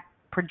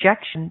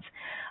projections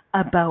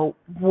about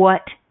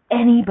what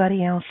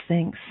anybody else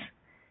thinks,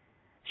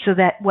 so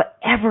that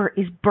whatever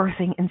is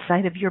birthing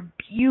inside of your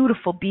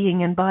beautiful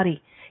being and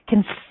body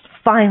can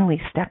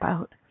finally step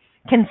out,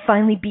 can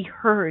finally be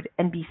heard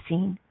and be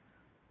seen?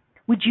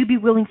 Would you be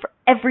willing for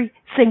every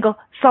single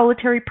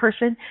solitary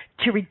person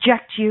to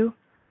reject you?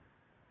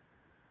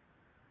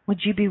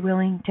 Would you be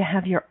willing to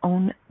have your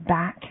own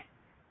back?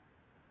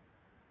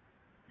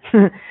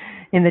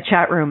 In the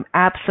chat room,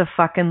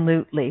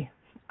 abso-fucking-lutely.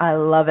 I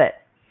love it.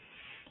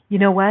 You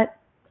know what?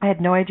 I had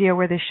no idea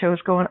where this show is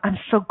going. I'm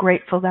so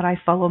grateful that I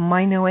follow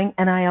my knowing,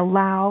 and I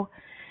allow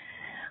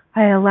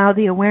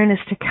the awareness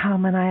to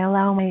come, and I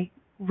allow my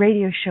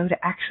radio show to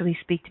actually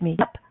speak to me.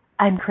 Yep,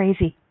 I'm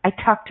crazy. I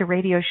talk to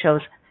radio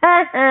shows.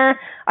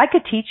 I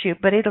could teach you,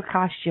 but it'll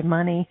cost you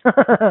money.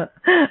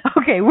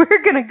 Okay,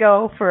 we're going to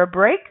go for a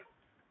break,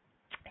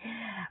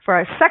 for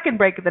our second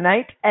break of the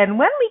night. And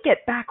when we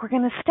get back, we're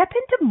going to step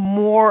into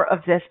more of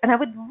this. And I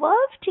would love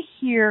to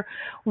hear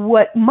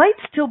what might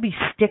still be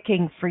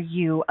sticking for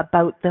you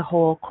about the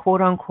whole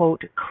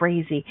quote-unquote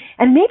crazy.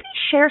 And maybe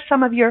share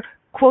some of your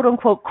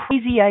quote-unquote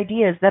crazy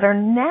ideas that are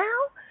now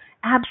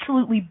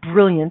absolutely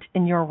brilliant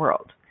in your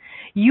world.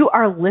 You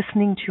are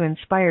listening to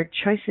Inspired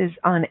Choices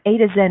on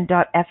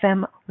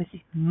A2Zen.fm with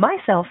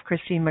myself,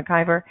 Christine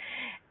McIver,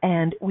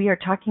 and we are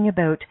talking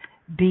about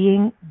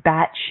being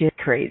batshit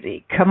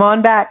crazy. Come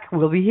on back.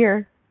 We'll be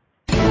here.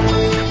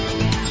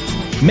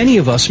 Many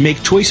of us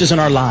make choices in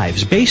our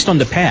lives based on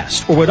the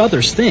past or what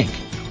others think.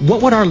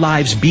 What would our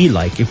lives be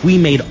like if we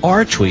made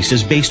our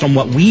choices based on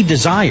what we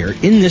desire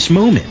in this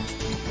moment?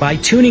 By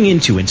tuning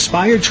into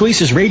Inspired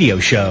Choices Radio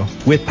Show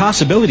with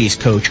Possibilities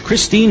Coach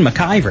Christine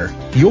McIver,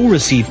 you'll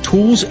receive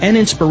tools and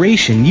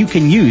inspiration you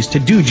can use to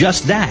do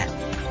just that.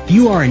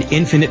 You are an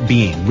infinite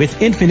being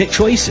with infinite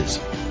choices.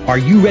 Are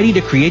you ready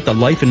to create the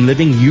life and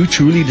living you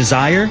truly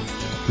desire?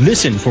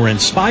 Listen for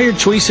Inspired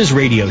Choices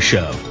Radio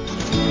Show.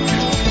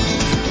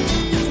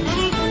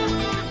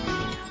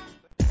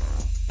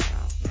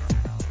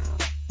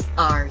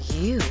 Are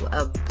you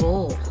a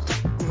bold,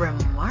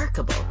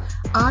 remarkable,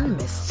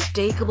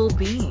 unmistakable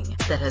being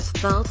that has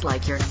felt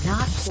like you're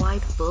not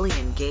quite fully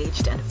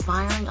engaged and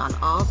firing on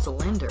all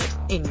cylinders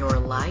in your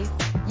life,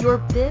 your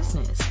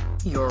business,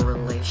 your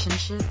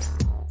relationships?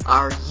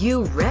 Are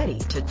you ready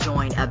to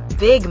join a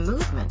big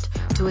movement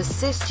to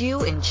assist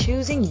you in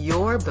choosing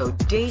your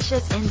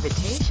bodacious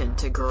invitation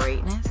to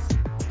greatness?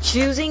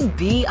 Choosing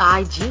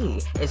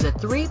BIG is a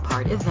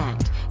 3-part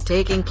event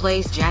taking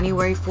place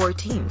January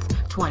 14th,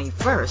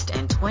 21st,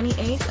 and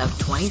 28th of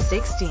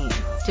 2016.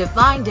 To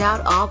find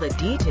out all the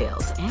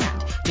details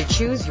and to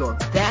choose your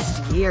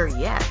best year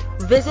yet,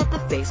 visit the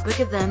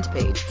Facebook event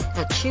page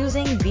at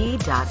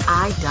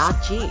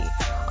choosingb.i.g,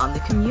 on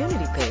the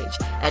community page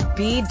at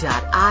b.i.g.livingnow,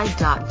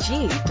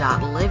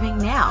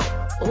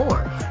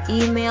 or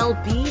email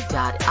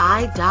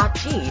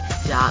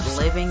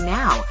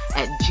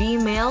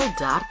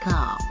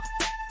b.i.g.livingnow@gmail.com.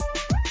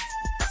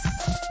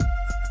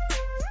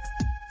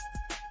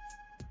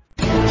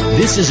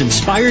 This is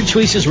Inspired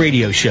Choices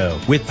Radio Show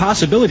with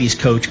Possibilities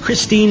Coach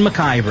Christine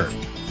McIver.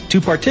 To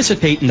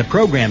participate in the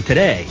program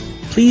today,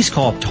 please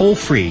call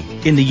toll-free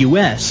in the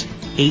U.S.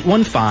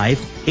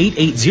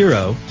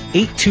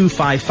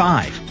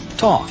 815-880-8255,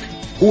 TALK,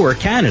 or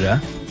Canada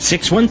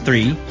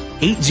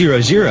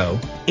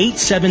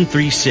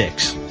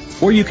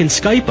 613-800-8736. Or you can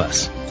Skype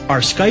us.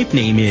 Our Skype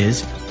name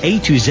is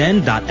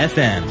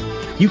A2Zen.fm.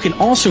 You can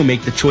also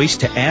make the choice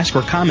to ask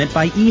or comment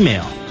by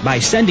email by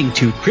sending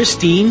to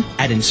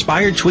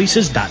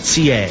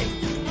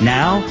Christine@inspiredchoices.ca.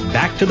 Now,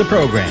 back to the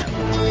program.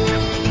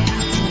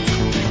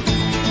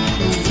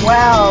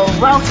 Well,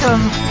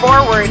 welcome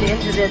forward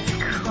into this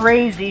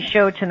crazy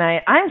show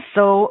tonight. I'm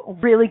so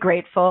really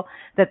grateful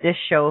that this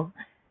show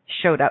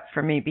showed up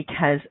for me,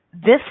 because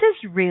this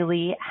is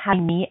really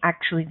having me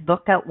actually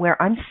look at where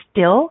I'm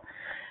still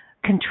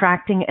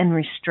contracting and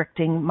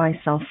restricting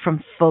myself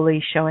from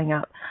fully showing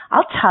up.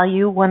 I'll tell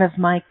you one of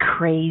my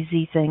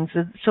crazy things.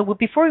 So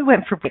before we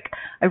went for break,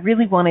 I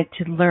really wanted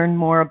to learn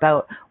more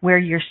about where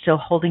you're still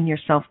holding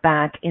yourself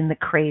back in the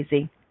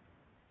crazy.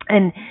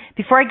 And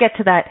before I get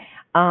to that,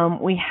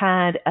 we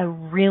had a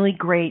really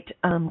great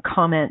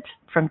comment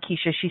from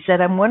Keisha. She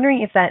said, I'm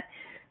wondering if that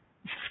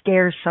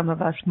scares some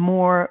of us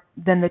more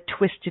than the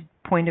twisted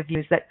point of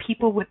views, that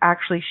people would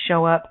actually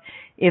show up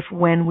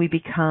when we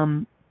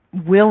become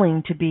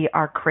willing to be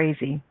our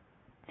crazy.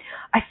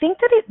 I think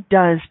that it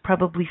does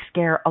probably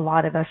scare a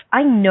lot of us.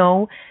 I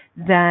know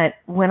that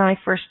when I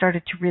first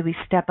started to really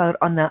step out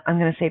on the, I'm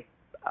going to say,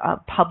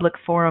 public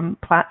forum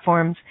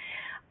platforms,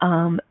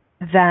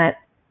 that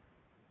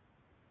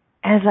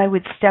as I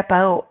would step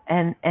out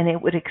and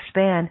it would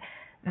expand,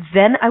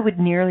 then I would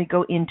nearly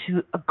go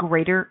into a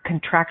greater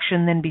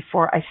contraction than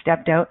before I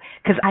stepped out,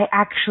 because I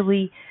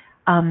actually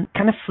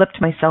kind of flipped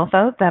myself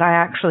out that I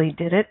actually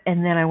did it,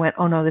 and then I went,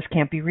 oh no, this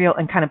can't be real,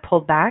 and kind of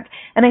pulled back.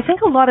 And I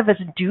think a lot of us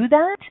do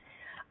that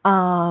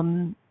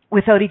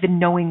without even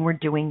knowing we're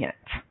doing it.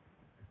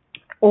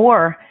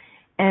 Or,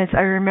 as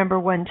I remember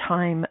one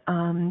time,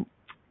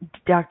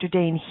 Dr.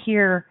 Dane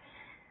Heer,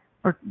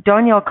 or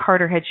Danielle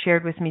Carter had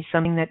shared with me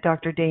something that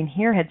Dr. Dane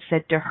Heer had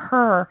said to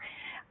her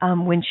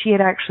when she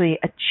had actually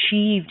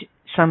achieved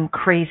some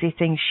crazy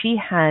thing she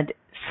had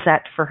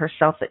set for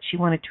herself that she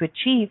wanted to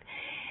achieve.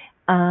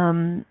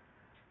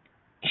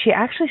 She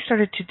actually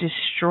started to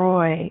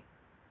destroy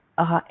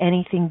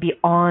anything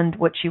beyond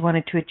what she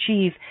wanted to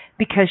achieve,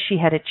 because she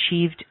had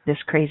achieved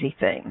this crazy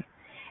thing.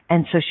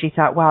 And so she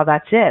thought, wow,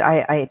 that's it.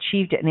 I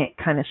achieved it, and it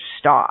kind of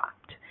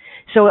stopped.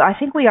 So I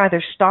think we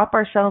either stop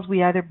ourselves,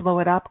 we either blow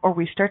it up, or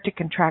we start to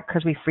contract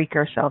because we freak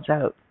ourselves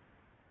out.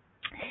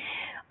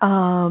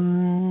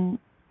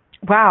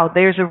 Wow,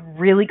 there's a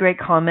really great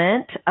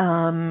comment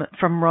from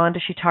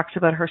Rhonda. She talks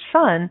about her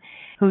son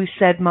who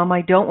said, Mom,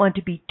 I don't want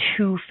to be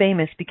too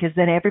famous because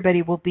then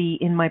everybody will be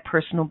in my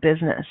personal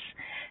business.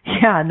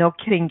 Yeah, no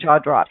kidding, jaw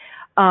drop.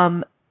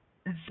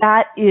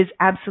 That is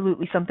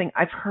absolutely something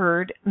I've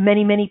heard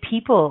many, many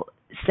people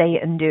say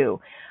and do.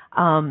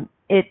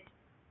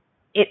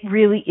 It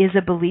really is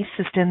a belief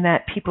system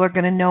that people are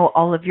going to know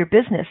all of your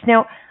business.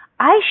 Now,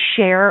 I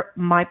share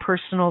my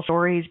personal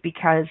stories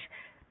because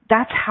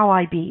that's how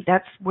I be.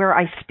 That's where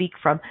I speak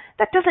from.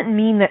 That doesn't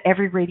mean that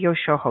every radio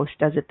show host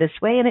does it this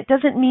way, and it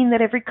doesn't mean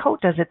that every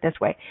coach does it this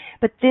way.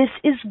 But this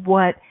is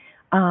what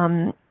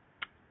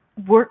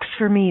works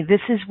for me.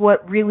 This is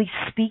what really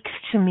speaks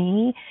to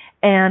me,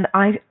 and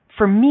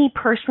for me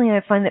personally,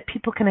 I find that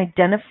people can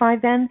identify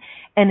then,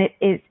 and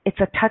it's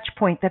a touch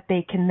point that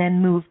they can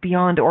then move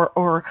beyond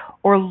or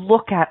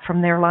look at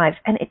from their lives.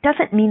 And it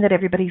doesn't mean that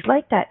everybody's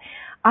like that.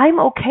 I'm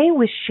okay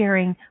with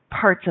sharing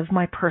parts of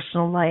my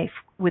personal life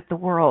with the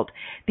world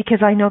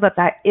because I know that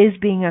that is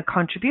being a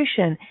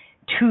contribution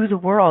to the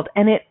world,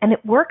 and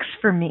it works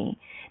for me.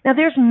 Now,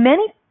 there's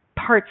many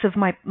parts of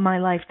my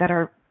life that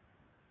are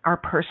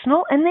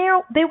personal, and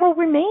they will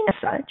remain as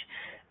such.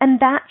 And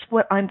that's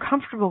what I'm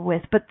comfortable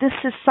with. But this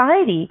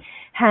society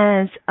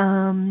has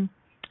kind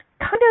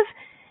of,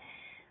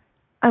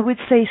 I would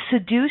say,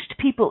 seduced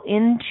people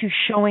into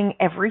showing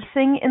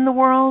everything in the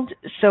world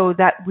so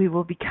that we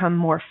will become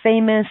more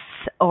famous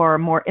or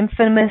more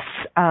infamous,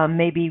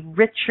 maybe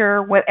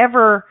richer,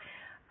 whatever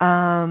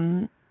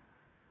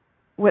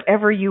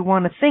you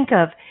want to think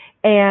of.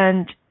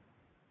 And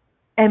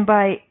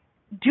by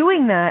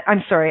doing that,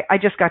 I'm sorry, I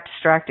just got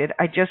distracted.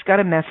 I just got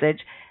a message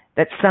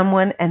that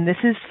someone, and this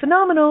is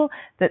phenomenal,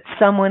 that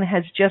someone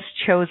has just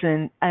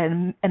chosen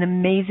an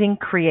amazing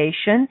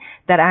creation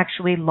that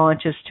actually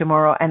launches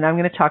tomorrow, and I'm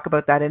going to talk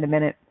about that in a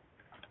minute.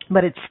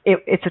 But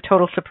it's a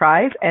total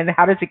surprise, and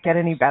how does it get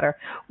any better?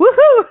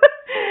 Woohoo!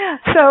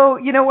 So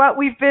you know what?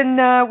 We've been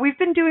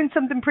doing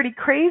something pretty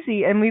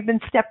crazy, and we've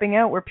been stepping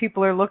out where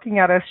people are looking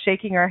at us,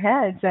 shaking our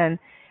heads, and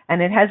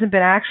it hasn't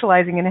been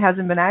actualizing,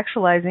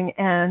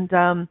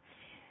 and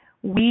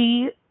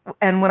we.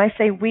 And when I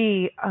say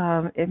we,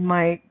 in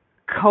my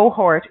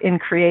cohort in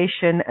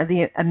creation,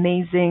 the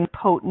amazing,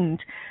 potent,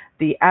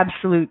 the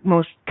absolute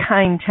most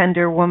kind,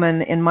 tender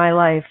woman in my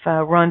life,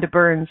 Rhonda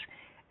Burns,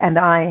 and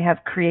I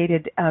have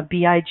created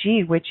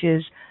BIG, which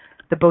is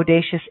the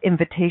Bodacious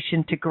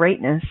Invitation to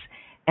Greatness.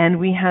 And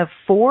we have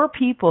 4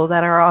 people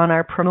that are on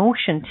our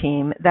promotion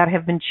team that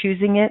have been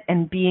choosing it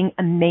and being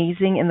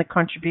amazing in the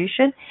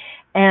contribution.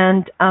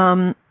 And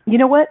you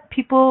know what?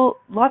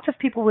 Lots of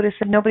people would have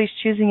said, nobody's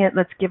choosing it,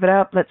 let's give it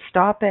up, let's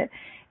stop it.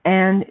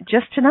 And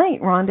just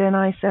tonight, Rhonda and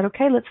I said,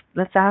 okay,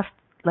 let's ask,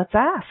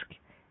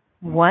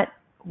 what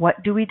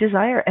do we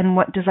desire, and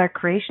what does our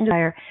creation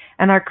desire?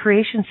 And our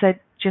creation said,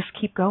 just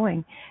keep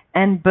going.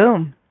 And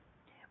boom.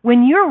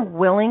 When you're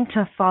willing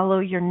to follow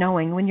your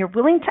knowing, when you're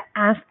willing to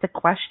ask the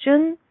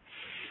question,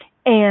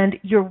 and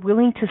you're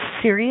willing to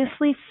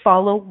seriously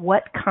follow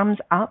what comes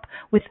up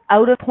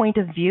without a point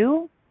of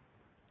view,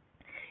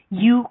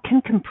 you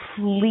can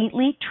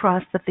completely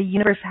trust that the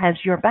universe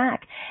has your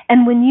back.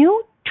 And when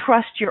you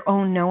trust your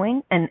own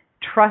knowing, and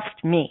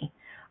trust me,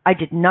 I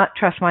did not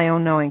trust my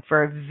own knowing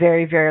for a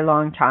very, very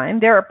long time.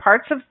 There are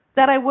parts of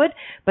that I would,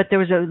 but there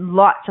was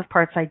lots of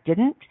parts I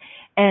didn't.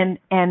 And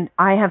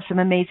I have some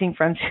amazing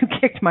friends who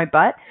kicked my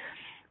butt,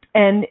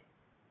 and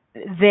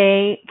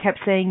they kept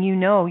saying, you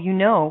know, you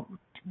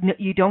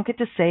don't get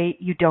to say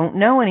you don't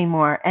know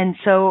anymore. And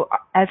so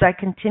as I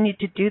continued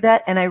to do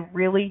that, and I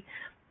really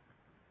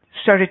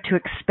started to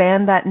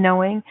expand that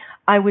knowing,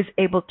 I was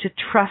able to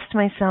trust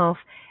myself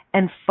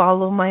and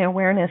follow my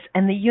awareness.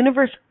 And the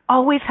universe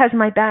always has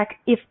my back.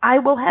 If I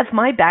will have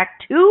my back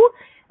too,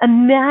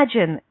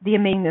 imagine the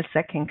amazingness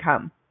that can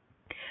come.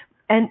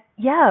 And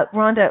yeah,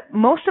 Rhonda,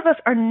 most of us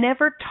are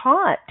never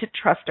taught to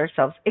trust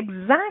ourselves.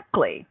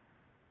 Exactly.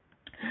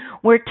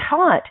 We're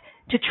taught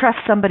to trust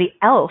somebody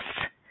else.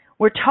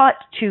 We're taught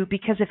to,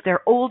 because if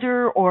they're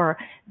older or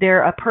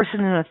they're a person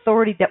in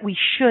authority, that we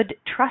should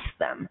trust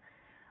them.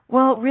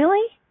 Well,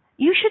 really?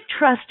 You should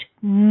trust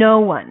no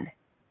one.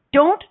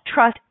 Don't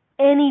trust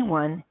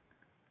anyone.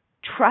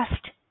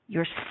 Trust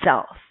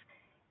yourself.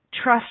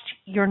 Trust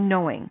your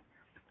knowing.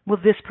 Will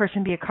this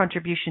person be a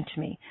contribution to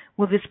me?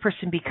 Will this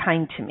person be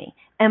kind to me?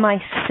 Am I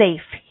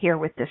safe here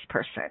with this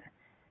person?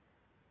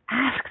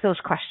 Ask those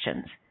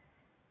questions.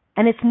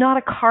 And it's not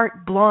a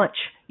carte blanche,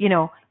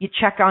 you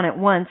check on it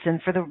once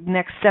and for the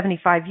next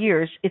 75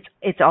 years,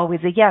 it's always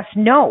a yes.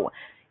 No.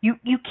 You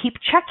keep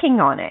checking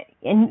on it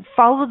and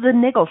follow the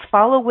niggles,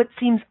 follow what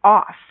seems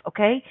off,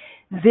 okay?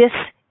 This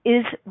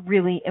is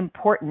really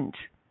important.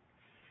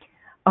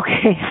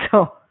 Okay,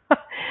 so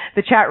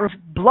the chat room's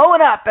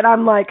blowing up, and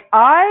I'm like,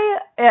 I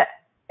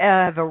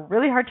have a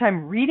really hard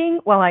time reading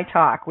while I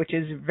talk, which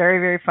is very,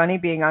 very funny,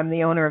 being I'm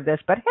the owner of this.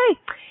 But hey,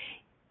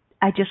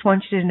 I just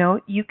want you to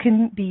know you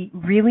can be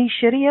really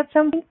shitty at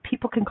something,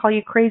 people can call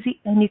you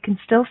crazy, and you can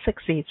still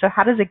succeed. So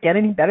how does it get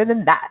any better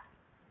than that?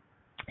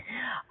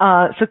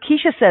 So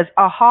Keisha says,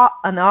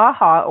 an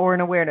aha or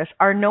an awareness.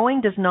 Our knowing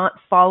does not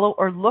follow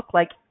or look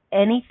like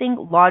anything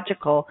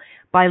logical,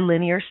 by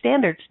linear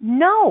standards.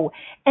 No.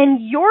 And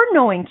your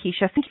knowing,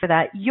 Keisha, thank you for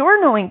that.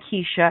 Your knowing,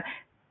 Keisha,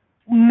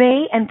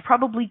 may and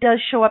probably does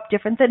show up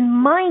different than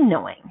my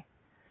knowing.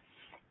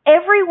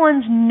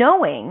 Everyone's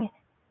knowing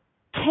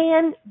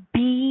can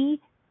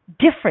be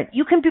different.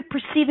 You can be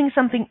perceiving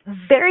something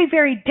very,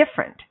 very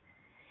different.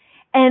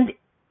 And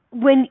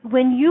when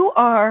you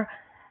are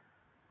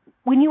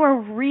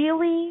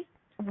really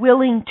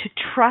willing to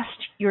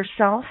trust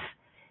yourself,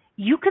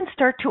 you can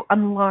start to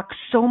unlock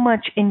so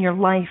much in your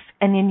life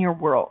and in your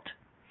world.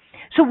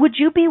 So would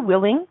you be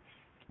willing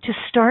to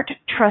start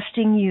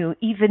trusting you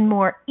even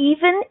more,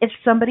 even if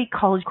somebody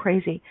calls you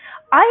crazy?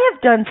 I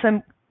have done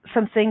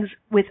some things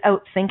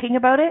without thinking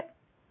about it.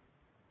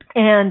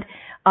 And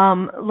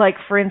like,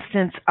 for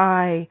instance,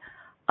 I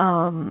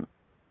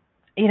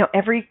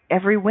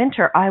every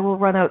winter I will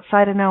run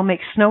outside and I'll make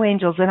snow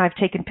angels, and I've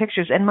taken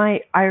pictures. And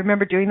I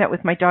remember doing that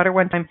with my daughter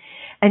one time,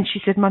 and she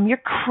said, "Mom, you're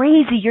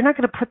crazy. You're not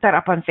going to put that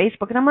up on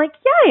Facebook." And I'm like,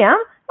 "Yeah, I am.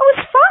 It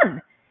was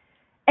fun."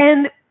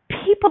 And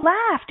people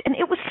laughed, and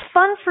it was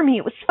fun for me.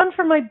 It was fun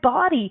for my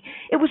body.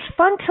 It was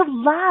fun to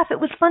laugh.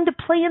 It was fun to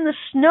play in the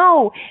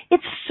snow.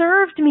 It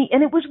served me,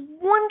 and it was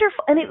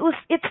wonderful. And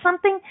it's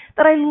something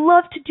that I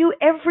love to do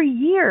every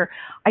year.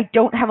 I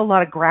don't have a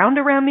lot of ground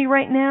around me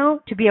right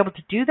now to be able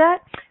to do that.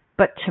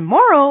 But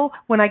tomorrow,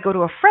 when I go to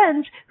a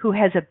friend's who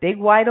has a big,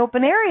 wide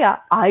open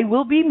area, I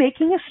will be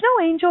making a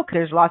snow angel because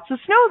there's lots of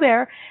snow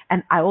there,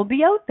 and I will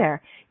be out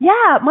there.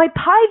 Yeah, my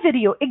pie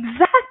video,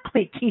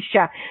 exactly,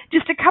 Keisha.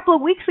 Just a couple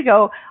of weeks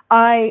ago,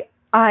 I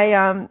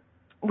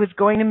was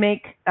going to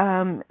make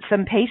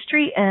some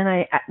pastry, and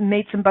I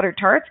made some buttered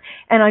tarts,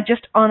 and I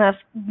just, on a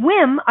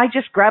whim, I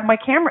just grabbed my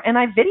camera and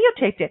I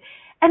videotaped it.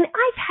 And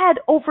I've had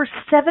over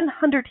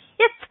 700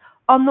 hits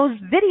on those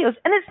videos,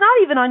 and it's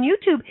not even on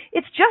YouTube.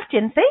 It's just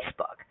in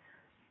Facebook.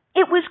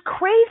 It was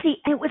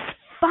crazy, and it was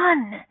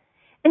fun.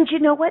 And you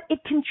know what? It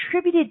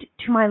contributed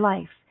to my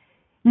life.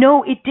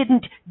 No, it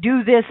didn't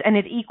do this and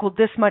it equaled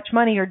this much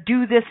money, or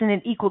do this and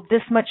it equaled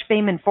this much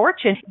fame and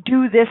fortune.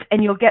 Do this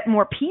and you'll get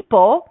more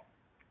people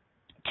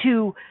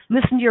to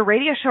listen to your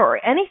radio show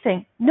or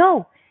anything.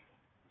 No,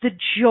 the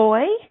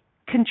joy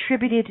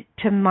contributed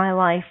to my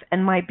life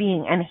and my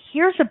being. And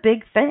here's a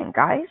big thing,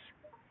 guys.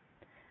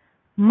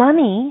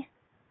 Money,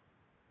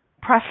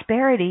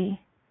 prosperity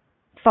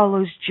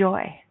follows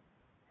joy.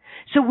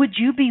 So would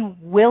you be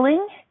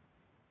willing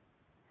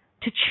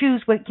to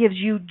choose what gives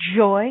you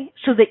joy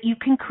so that you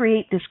can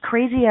create this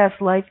crazy-ass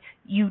life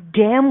you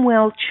damn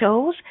well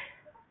chose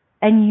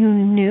and you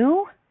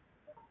knew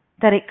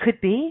that it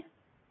could be?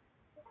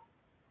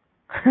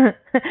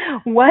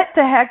 What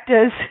the heck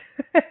does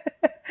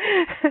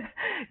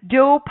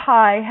dough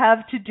pie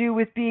have to do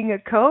with being a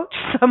coach?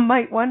 Some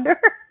might wonder.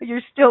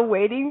 You're still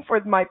waiting for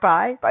my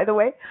pie, by the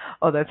way.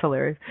 Oh, that's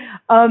hilarious.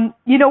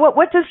 You know what?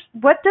 What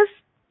does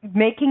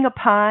making a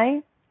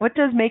pie? What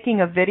does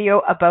making a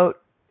video about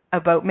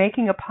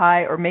making a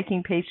pie or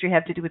making pastry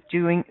have to do with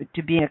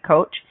being a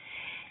coach?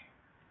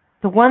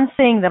 The one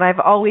thing that I've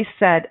always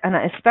said, and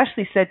I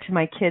especially said to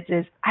my kids,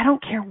 is I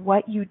don't care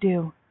what you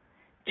do.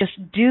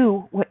 Just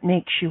do what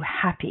makes you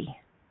happy.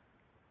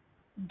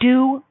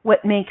 Do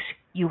what makes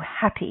you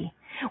happy.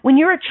 When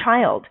you're a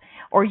child,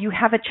 or you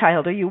have a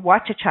child, or you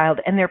watch a child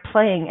and they're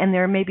playing, and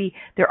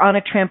they're on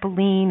a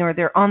trampoline, or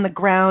they're on the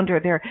ground, or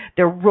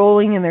they're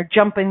rolling and they're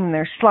jumping and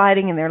they're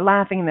sliding and they're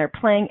laughing and they're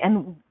playing,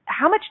 and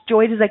how much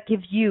joy does that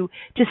give you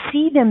to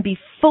see them be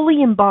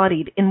fully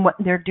embodied in what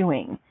they're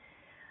doing?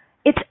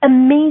 It's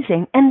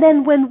amazing. And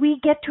then when we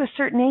get to a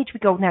certain age, we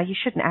go, now you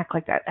shouldn't act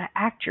like that.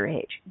 Act your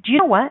age. Do you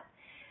know what?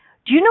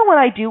 Do you know what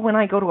I do when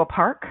I go to a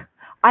park?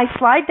 I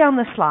slide down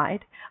the slide.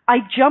 I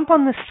jump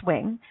on the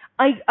swing.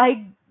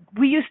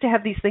 We used to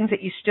have these things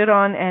that you stood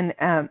on,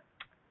 and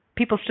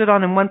people stood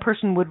on, and one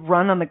person would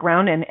run on the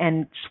ground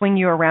and swing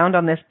you around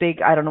on this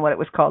big, I don't know what it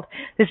was called,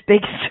 this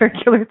big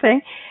circular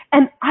thing.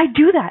 And I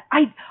do that.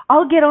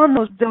 I'll get on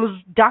those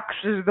ducks,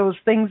 or those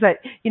things that,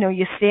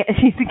 you stand,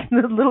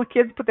 the little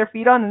kids put their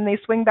feet on and they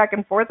swing back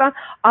and forth on.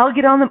 I'll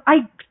get on them.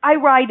 I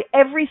ride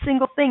every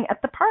single thing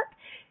at the park.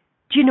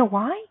 Do you know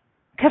why?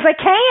 Because I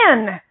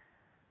can.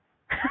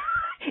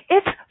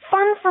 It's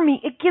fun for me.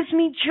 It gives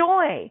me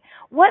joy.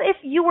 What if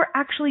you were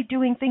actually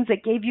doing things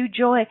that gave you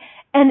joy,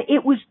 and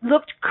it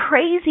looked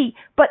crazy,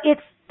 but it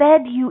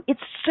fed you, it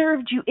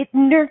served you, it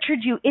nurtured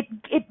you, it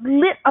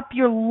lit up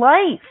your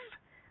life?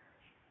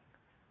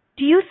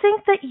 Do you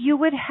think that you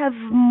would have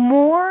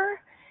more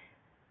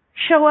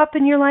show up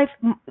in your life?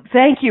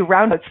 Thank you,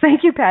 Roundouts.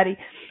 Thank you, Patty.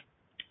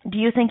 Do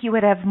you think you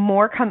would have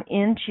more come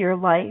into your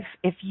life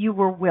if you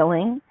were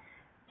willing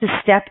to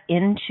step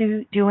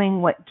into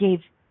doing what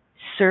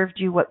served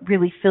you, what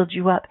really filled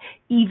you up,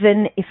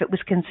 even if it was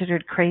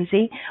considered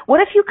crazy?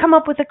 What if you come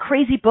up with a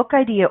crazy book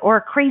idea, or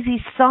a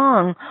crazy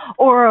song,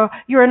 or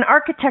you're an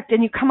architect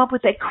and you come up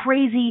with a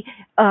crazy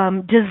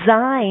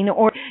design,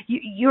 or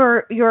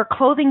you're a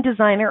clothing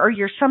designer, or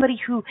you're somebody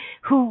who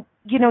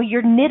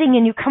you're knitting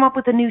and you come up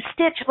with a new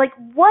stitch? Like,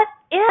 what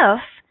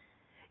if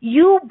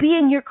you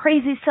being your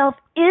crazy self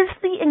is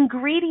the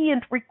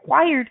ingredient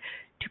required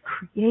to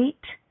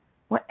create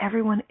what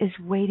everyone is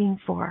waiting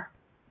for.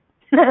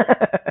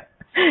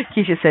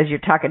 Keisha says, you're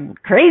talking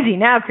crazy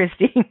now,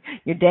 Christine.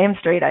 You're damn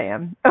straight I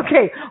am.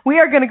 Okay, we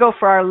are going to go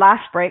for our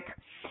last break.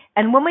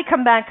 And when we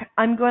come back,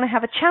 I'm going to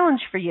have a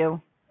challenge for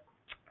you.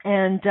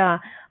 And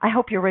I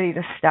hope you're ready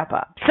to step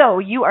up. So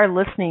you are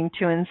listening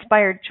to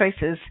Inspired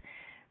Choices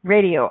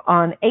Radio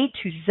on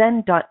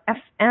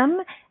A2Zen.fm.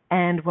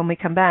 And when we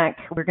come back,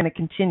 we're going to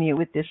continue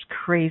with this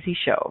crazy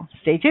show.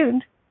 Stay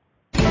tuned.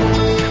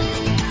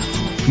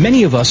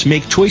 Many of us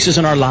make choices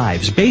in our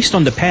lives based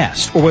on the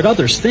past or what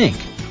others think.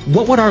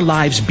 What would our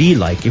lives be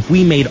like if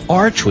we made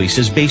our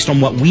choices based on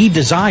what we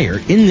desire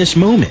in this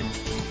moment?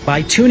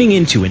 By tuning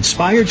into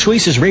Inspired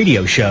Choices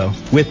Radio Show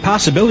with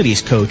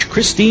Possibilities Coach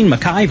Christine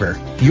McIver,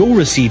 you'll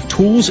receive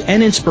tools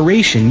and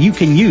inspiration you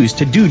can use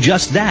to do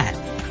just that.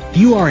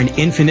 You are an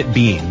infinite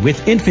being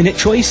with infinite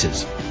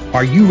choices.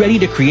 Are you ready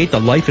to create the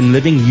life and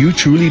living you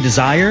truly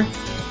desire?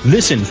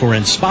 Listen for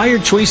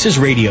Inspired Choices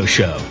Radio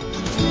Show.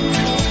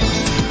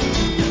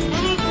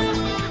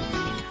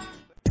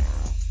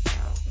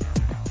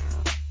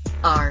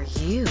 Are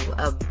you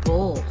a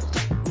bold,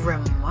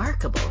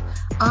 remarkable,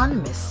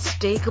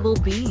 unmistakable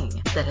being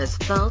that has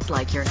felt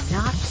like you're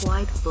not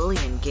quite fully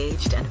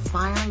engaged and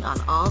firing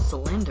on all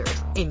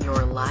cylinders in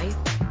your life,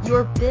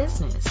 your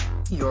business,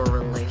 your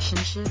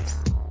relationships?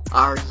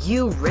 Are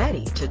you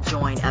ready to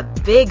join a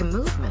big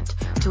movement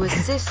to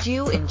assist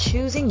you in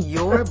choosing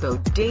your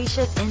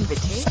bodacious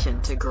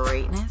invitation to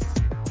greatness?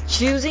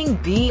 Choosing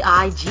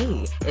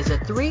BIG is a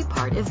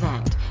 3-part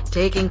event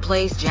taking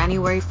place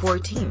January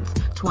 14th,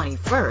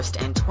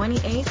 21st, and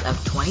 28th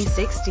of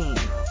 2016.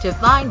 To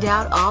find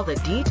out all the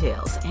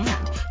details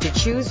and to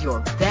choose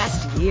your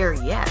best year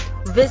yet,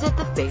 visit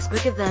the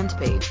Facebook event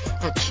page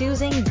at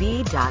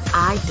choosingb.i.g,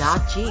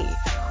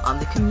 on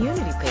the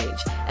community page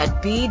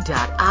at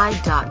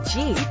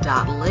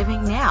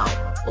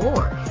b.i.g.livingnow,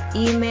 or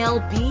email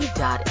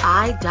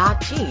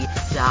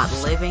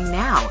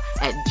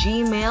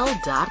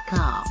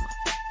b.i.g.livingnow@gmail.com.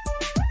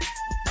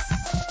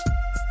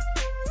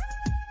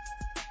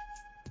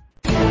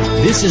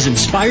 This is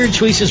Inspired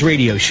Choices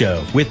Radio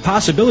Show with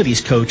Possibilities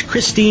Coach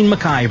Christine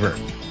McIver.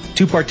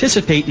 To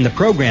participate in the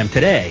program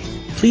today,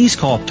 please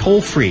call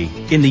toll-free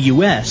in the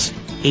U.S.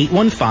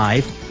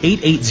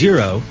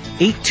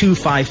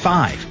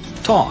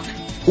 815-880-8255, TALK,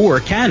 or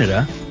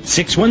Canada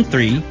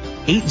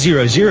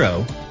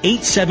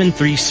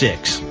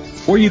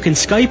 613-800-8736. Or you can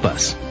Skype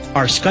us.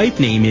 Our Skype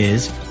name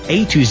is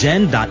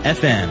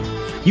A2Zen.fm.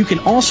 You can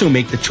also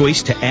make the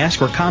choice to ask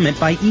or comment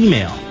by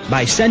email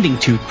by sending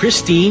to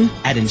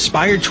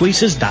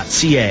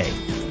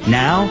Christine@inspiredchoices.ca.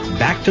 Now,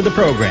 back to the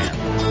program.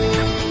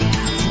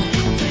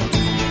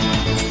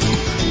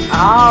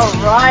 All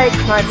right,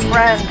 my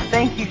friends,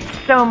 thank you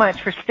so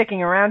much for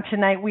sticking around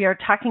tonight. We are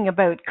talking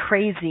about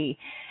crazy.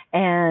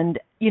 And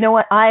you know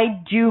what?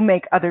 I do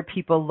make other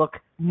people look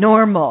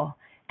normal.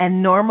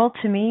 And normal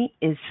to me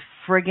is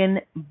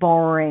friggin'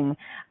 boring.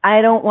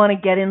 I don't want to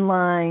get in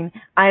line.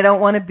 I don't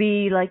want to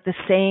be like the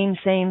same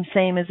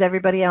as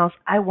everybody else.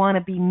 I want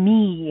to be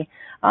me.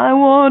 I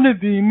want to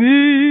be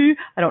me.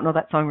 I don't know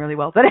that song really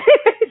well, but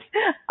anyways,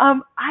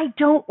 I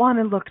don't want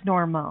to look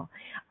normal.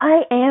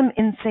 I am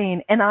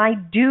insane, and I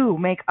do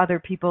make other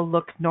people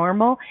look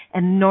normal,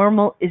 and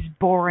normal is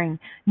boring.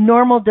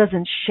 Normal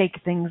doesn't shake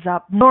things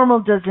up. Normal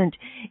doesn't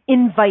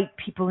invite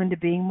people into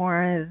being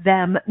more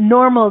them.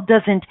 Normal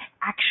doesn't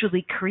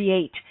actually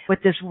create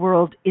what this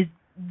world is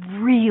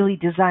really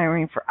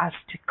desiring for us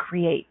to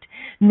create.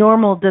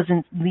 Normal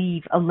doesn't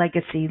leave a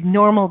legacy.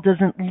 Normal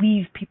doesn't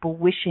leave people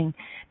wishing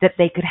that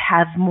they could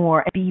have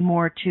more and be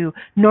more too.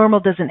 Normal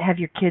doesn't have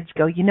your kids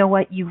go, you know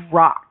what, you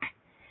rock.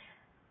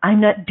 I'm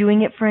not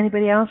doing it for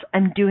anybody else.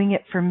 I'm doing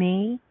it for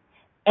me.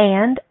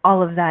 And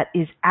all of that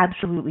is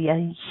absolutely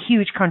a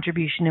huge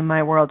contribution in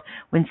my world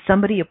when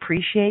somebody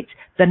appreciates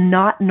the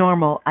not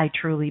normal I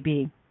truly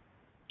be.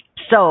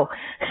 So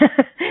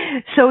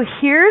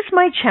here's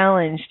my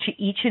challenge to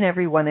each and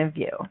every one of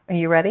you. Are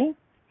you ready?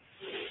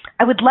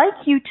 I would like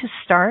you to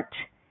start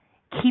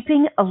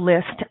keeping a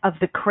list of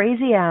the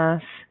crazy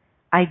ass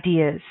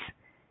ideas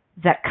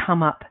that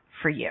come up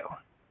for you.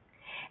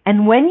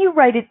 And when you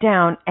write it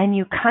down and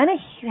you kind of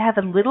have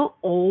a little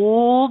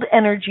old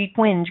energy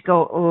twinge,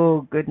 go,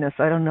 oh, goodness,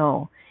 I don't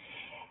know.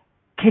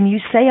 Can you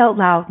say out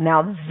loud,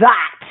 now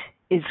that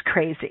is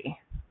crazy?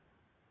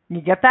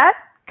 You get that?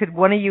 Could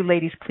one of you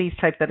ladies please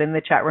type that in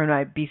the chat room?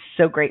 I'd be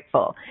so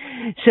grateful.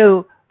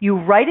 So you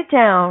write it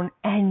down,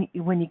 and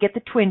when you get the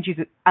twinge, you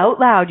go, out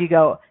loud, you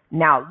go,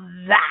 now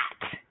that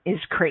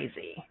is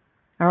crazy.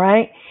 All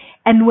right?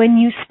 And when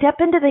you step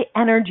into the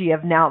energy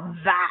of now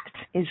that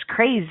is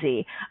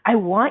crazy, I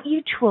want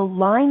you to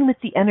align with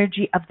the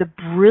energy of the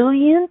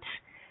brilliant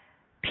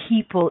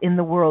people in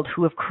the world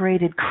who have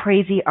created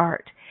crazy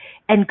art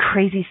and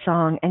crazy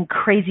song and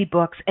crazy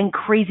books and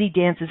crazy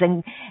dances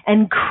and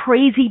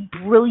crazy,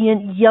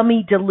 brilliant,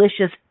 yummy,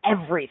 delicious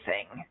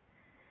everything.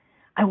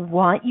 I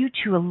want you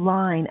to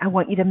align. I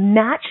want you to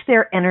match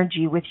their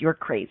energy with your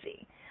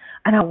crazy.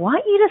 And I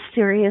want you to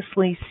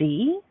seriously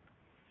see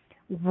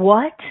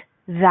what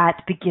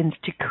that begins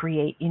to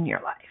create in your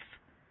life.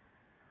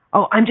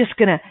 Oh, I'm just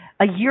going to,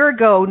 a year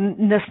ago,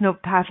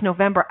 past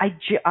November,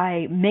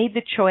 I made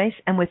the choice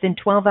and within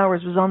 12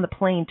 hours was on the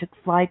plane to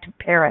fly to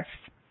Paris.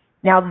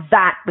 Now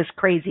that was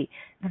crazy.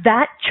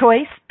 That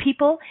choice,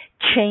 people,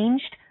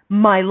 changed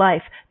my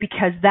life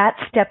because that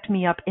stepped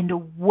me up into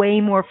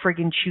way more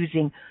friggin'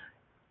 choosing.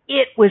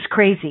 It was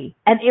crazy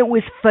and it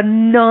was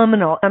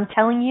phenomenal. I'm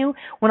telling you,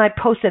 when I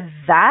posted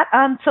that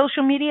on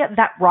social media,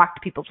 that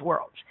rocked people's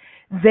worlds.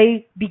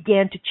 They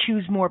began to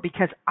choose more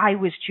because I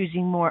was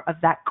choosing more of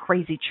that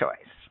crazy choice.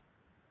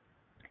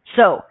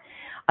 So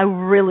I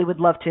really would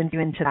love to invite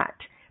you into that.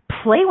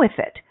 Play with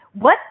it.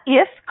 What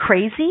if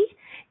crazy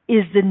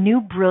is the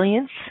new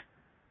brilliance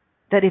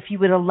that, if you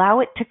would allow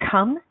it to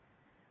come,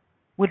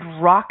 would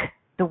rock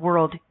the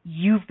world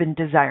you've been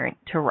desiring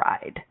to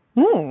ride?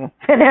 And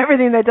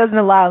everything that doesn't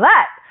allow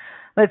that,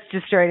 let's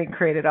destroy it and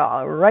create it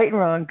all. Right and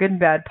wrong, good and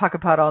bad,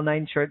 pocket pot, all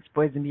nine shorts,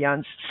 boys and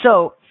beyonds.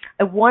 So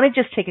I want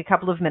to just take a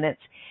couple of minutes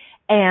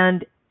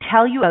and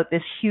tell you about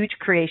this huge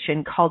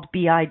creation called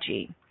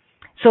BIG.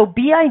 So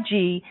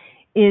BIG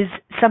is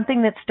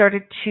something that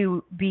started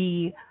to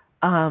be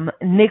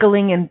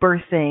niggling and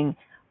birthing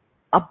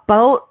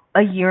about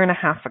a year and a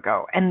half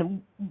ago.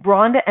 And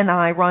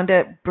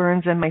Rhonda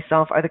Burns and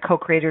myself are the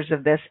co-creators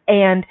of this.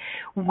 And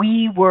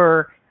we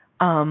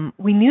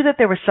knew that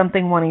there was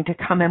something wanting to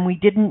come and we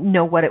didn't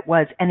know what it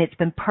was. And it's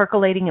been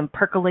percolating and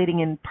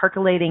percolating and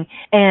percolating.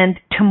 And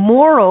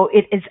tomorrow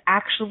it is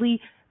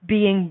actually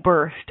being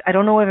birthed. I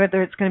don't know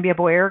whether it's going to be a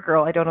boy or a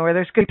girl. I don't know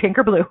whether it's going to be pink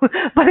or blue,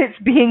 but it's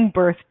being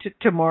birthed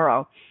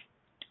tomorrow.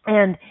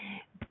 And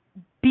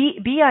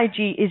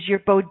BIG is your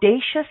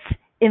bodacious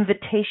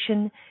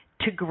invitation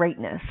to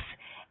greatness.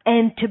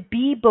 And to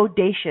be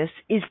bodacious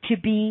is to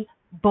be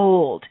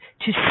bold,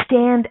 to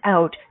stand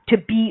out, to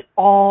be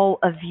all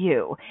of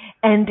you.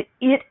 And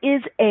it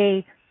is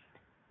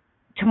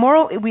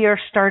tomorrow we are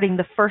starting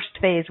the first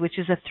phase, which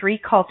is a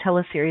 3-call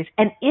teleseries,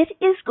 and it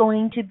is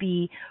going to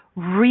be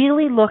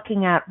really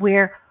looking at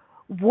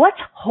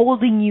what's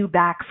holding you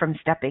back from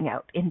stepping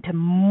out into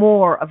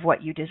more of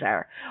what you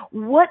desire?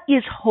 What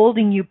is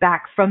holding you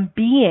back from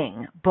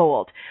being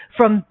bold,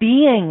 from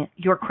being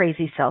your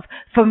crazy self,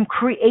 from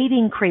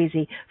creating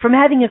crazy, from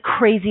having a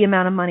crazy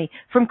amount of money,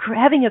 from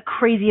having a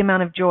crazy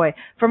amount of joy,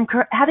 from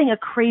having a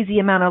crazy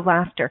amount of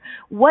laughter?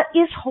 What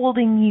is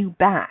holding you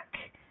back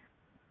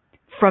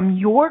from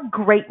your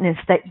greatness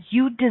that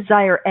you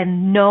desire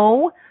and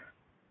know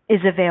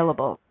is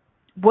available?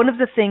 One of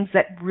the things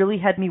that really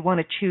had me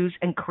want to choose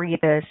and create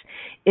this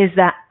is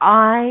that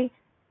I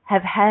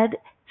have had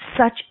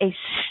such a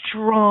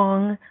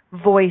strong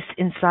voice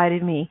inside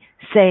of me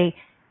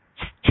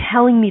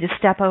telling me to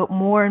step out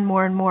more and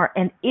more and more.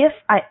 And if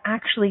I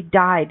actually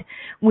died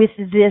with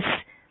this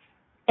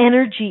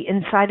energy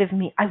inside of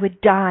me, I would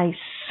die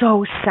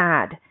so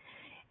sad.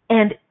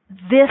 And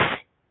this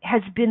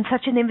has been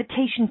such an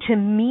invitation to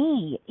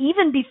me,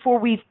 even before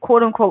we've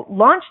quote unquote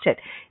launched it.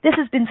 This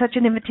has been such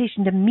an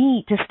invitation to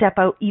me to step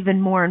out even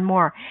more and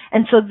more.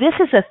 And so this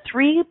is a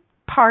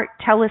 3-part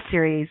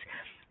teleseries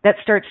that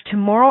starts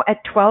tomorrow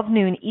at 12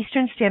 noon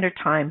Eastern Standard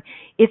Time.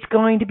 It's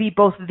going to be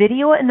both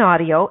video and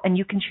audio, and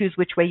you can choose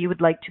which way you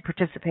would like to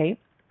participate.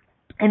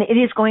 And it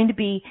is going to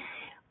be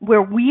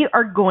where we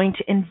are going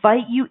to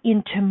invite you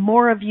into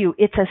more of you.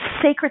 It's a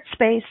sacred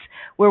space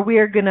where we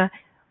are going to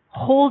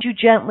hold you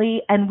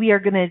gently, and we are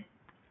going to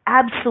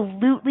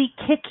absolutely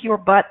kick your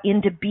butt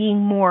into being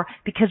more,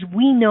 because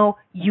we know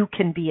you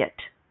can be it.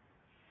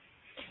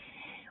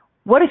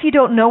 What if you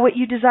don't know what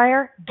you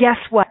desire?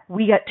 Guess what?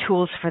 We got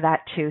tools for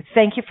that too.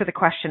 Thank you for the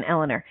question,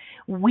 Eleanor.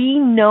 We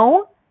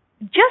know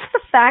just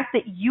the fact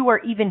that you are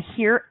even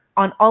here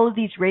on all of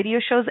these radio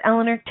shows,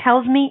 Eleanor,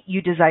 tells me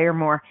you desire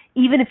more,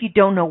 even if you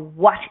don't know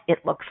what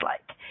it looks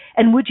like.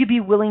 And would you be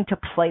willing to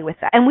play with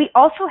that? And we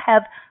also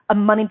have a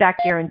money-back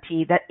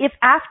guarantee that if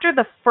after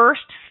the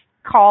first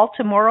call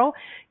tomorrow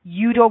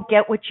you don't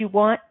get what you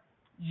want,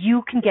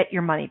 you can get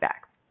your money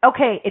back.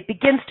 Okay, it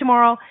begins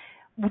tomorrow.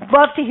 We'd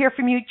love to hear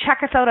from you.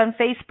 Check us out on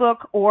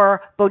Facebook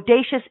or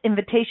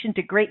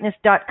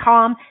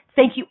bodaciousInvitationToGreatness.com.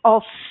 Thank you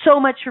all so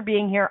much for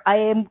being here. I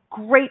am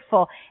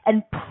grateful.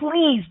 And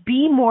please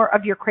be more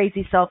of your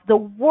crazy self. The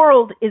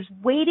world is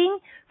waiting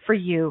for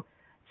you.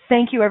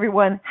 Thank you,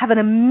 everyone. Have an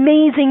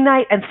amazing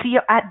night and see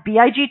you at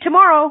BIG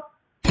tomorrow.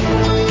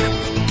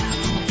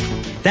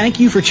 Thank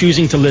you for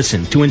choosing to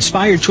listen to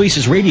Inspired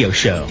Choices Radio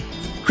Show.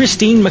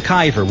 Christine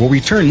McIver will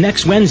return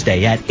next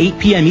Wednesday at 8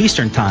 p.m.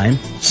 Eastern Time,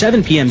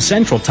 7 p.m.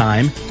 Central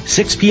Time,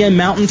 6 p.m.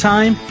 Mountain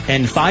Time,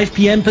 and 5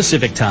 p.m.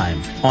 Pacific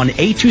Time on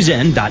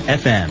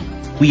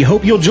A2Zen.fm. We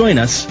hope you'll join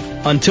us.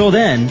 Until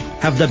then,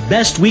 have the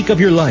best week of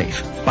your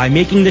life by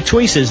making the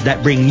choices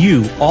that bring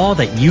you all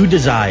that you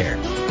desire.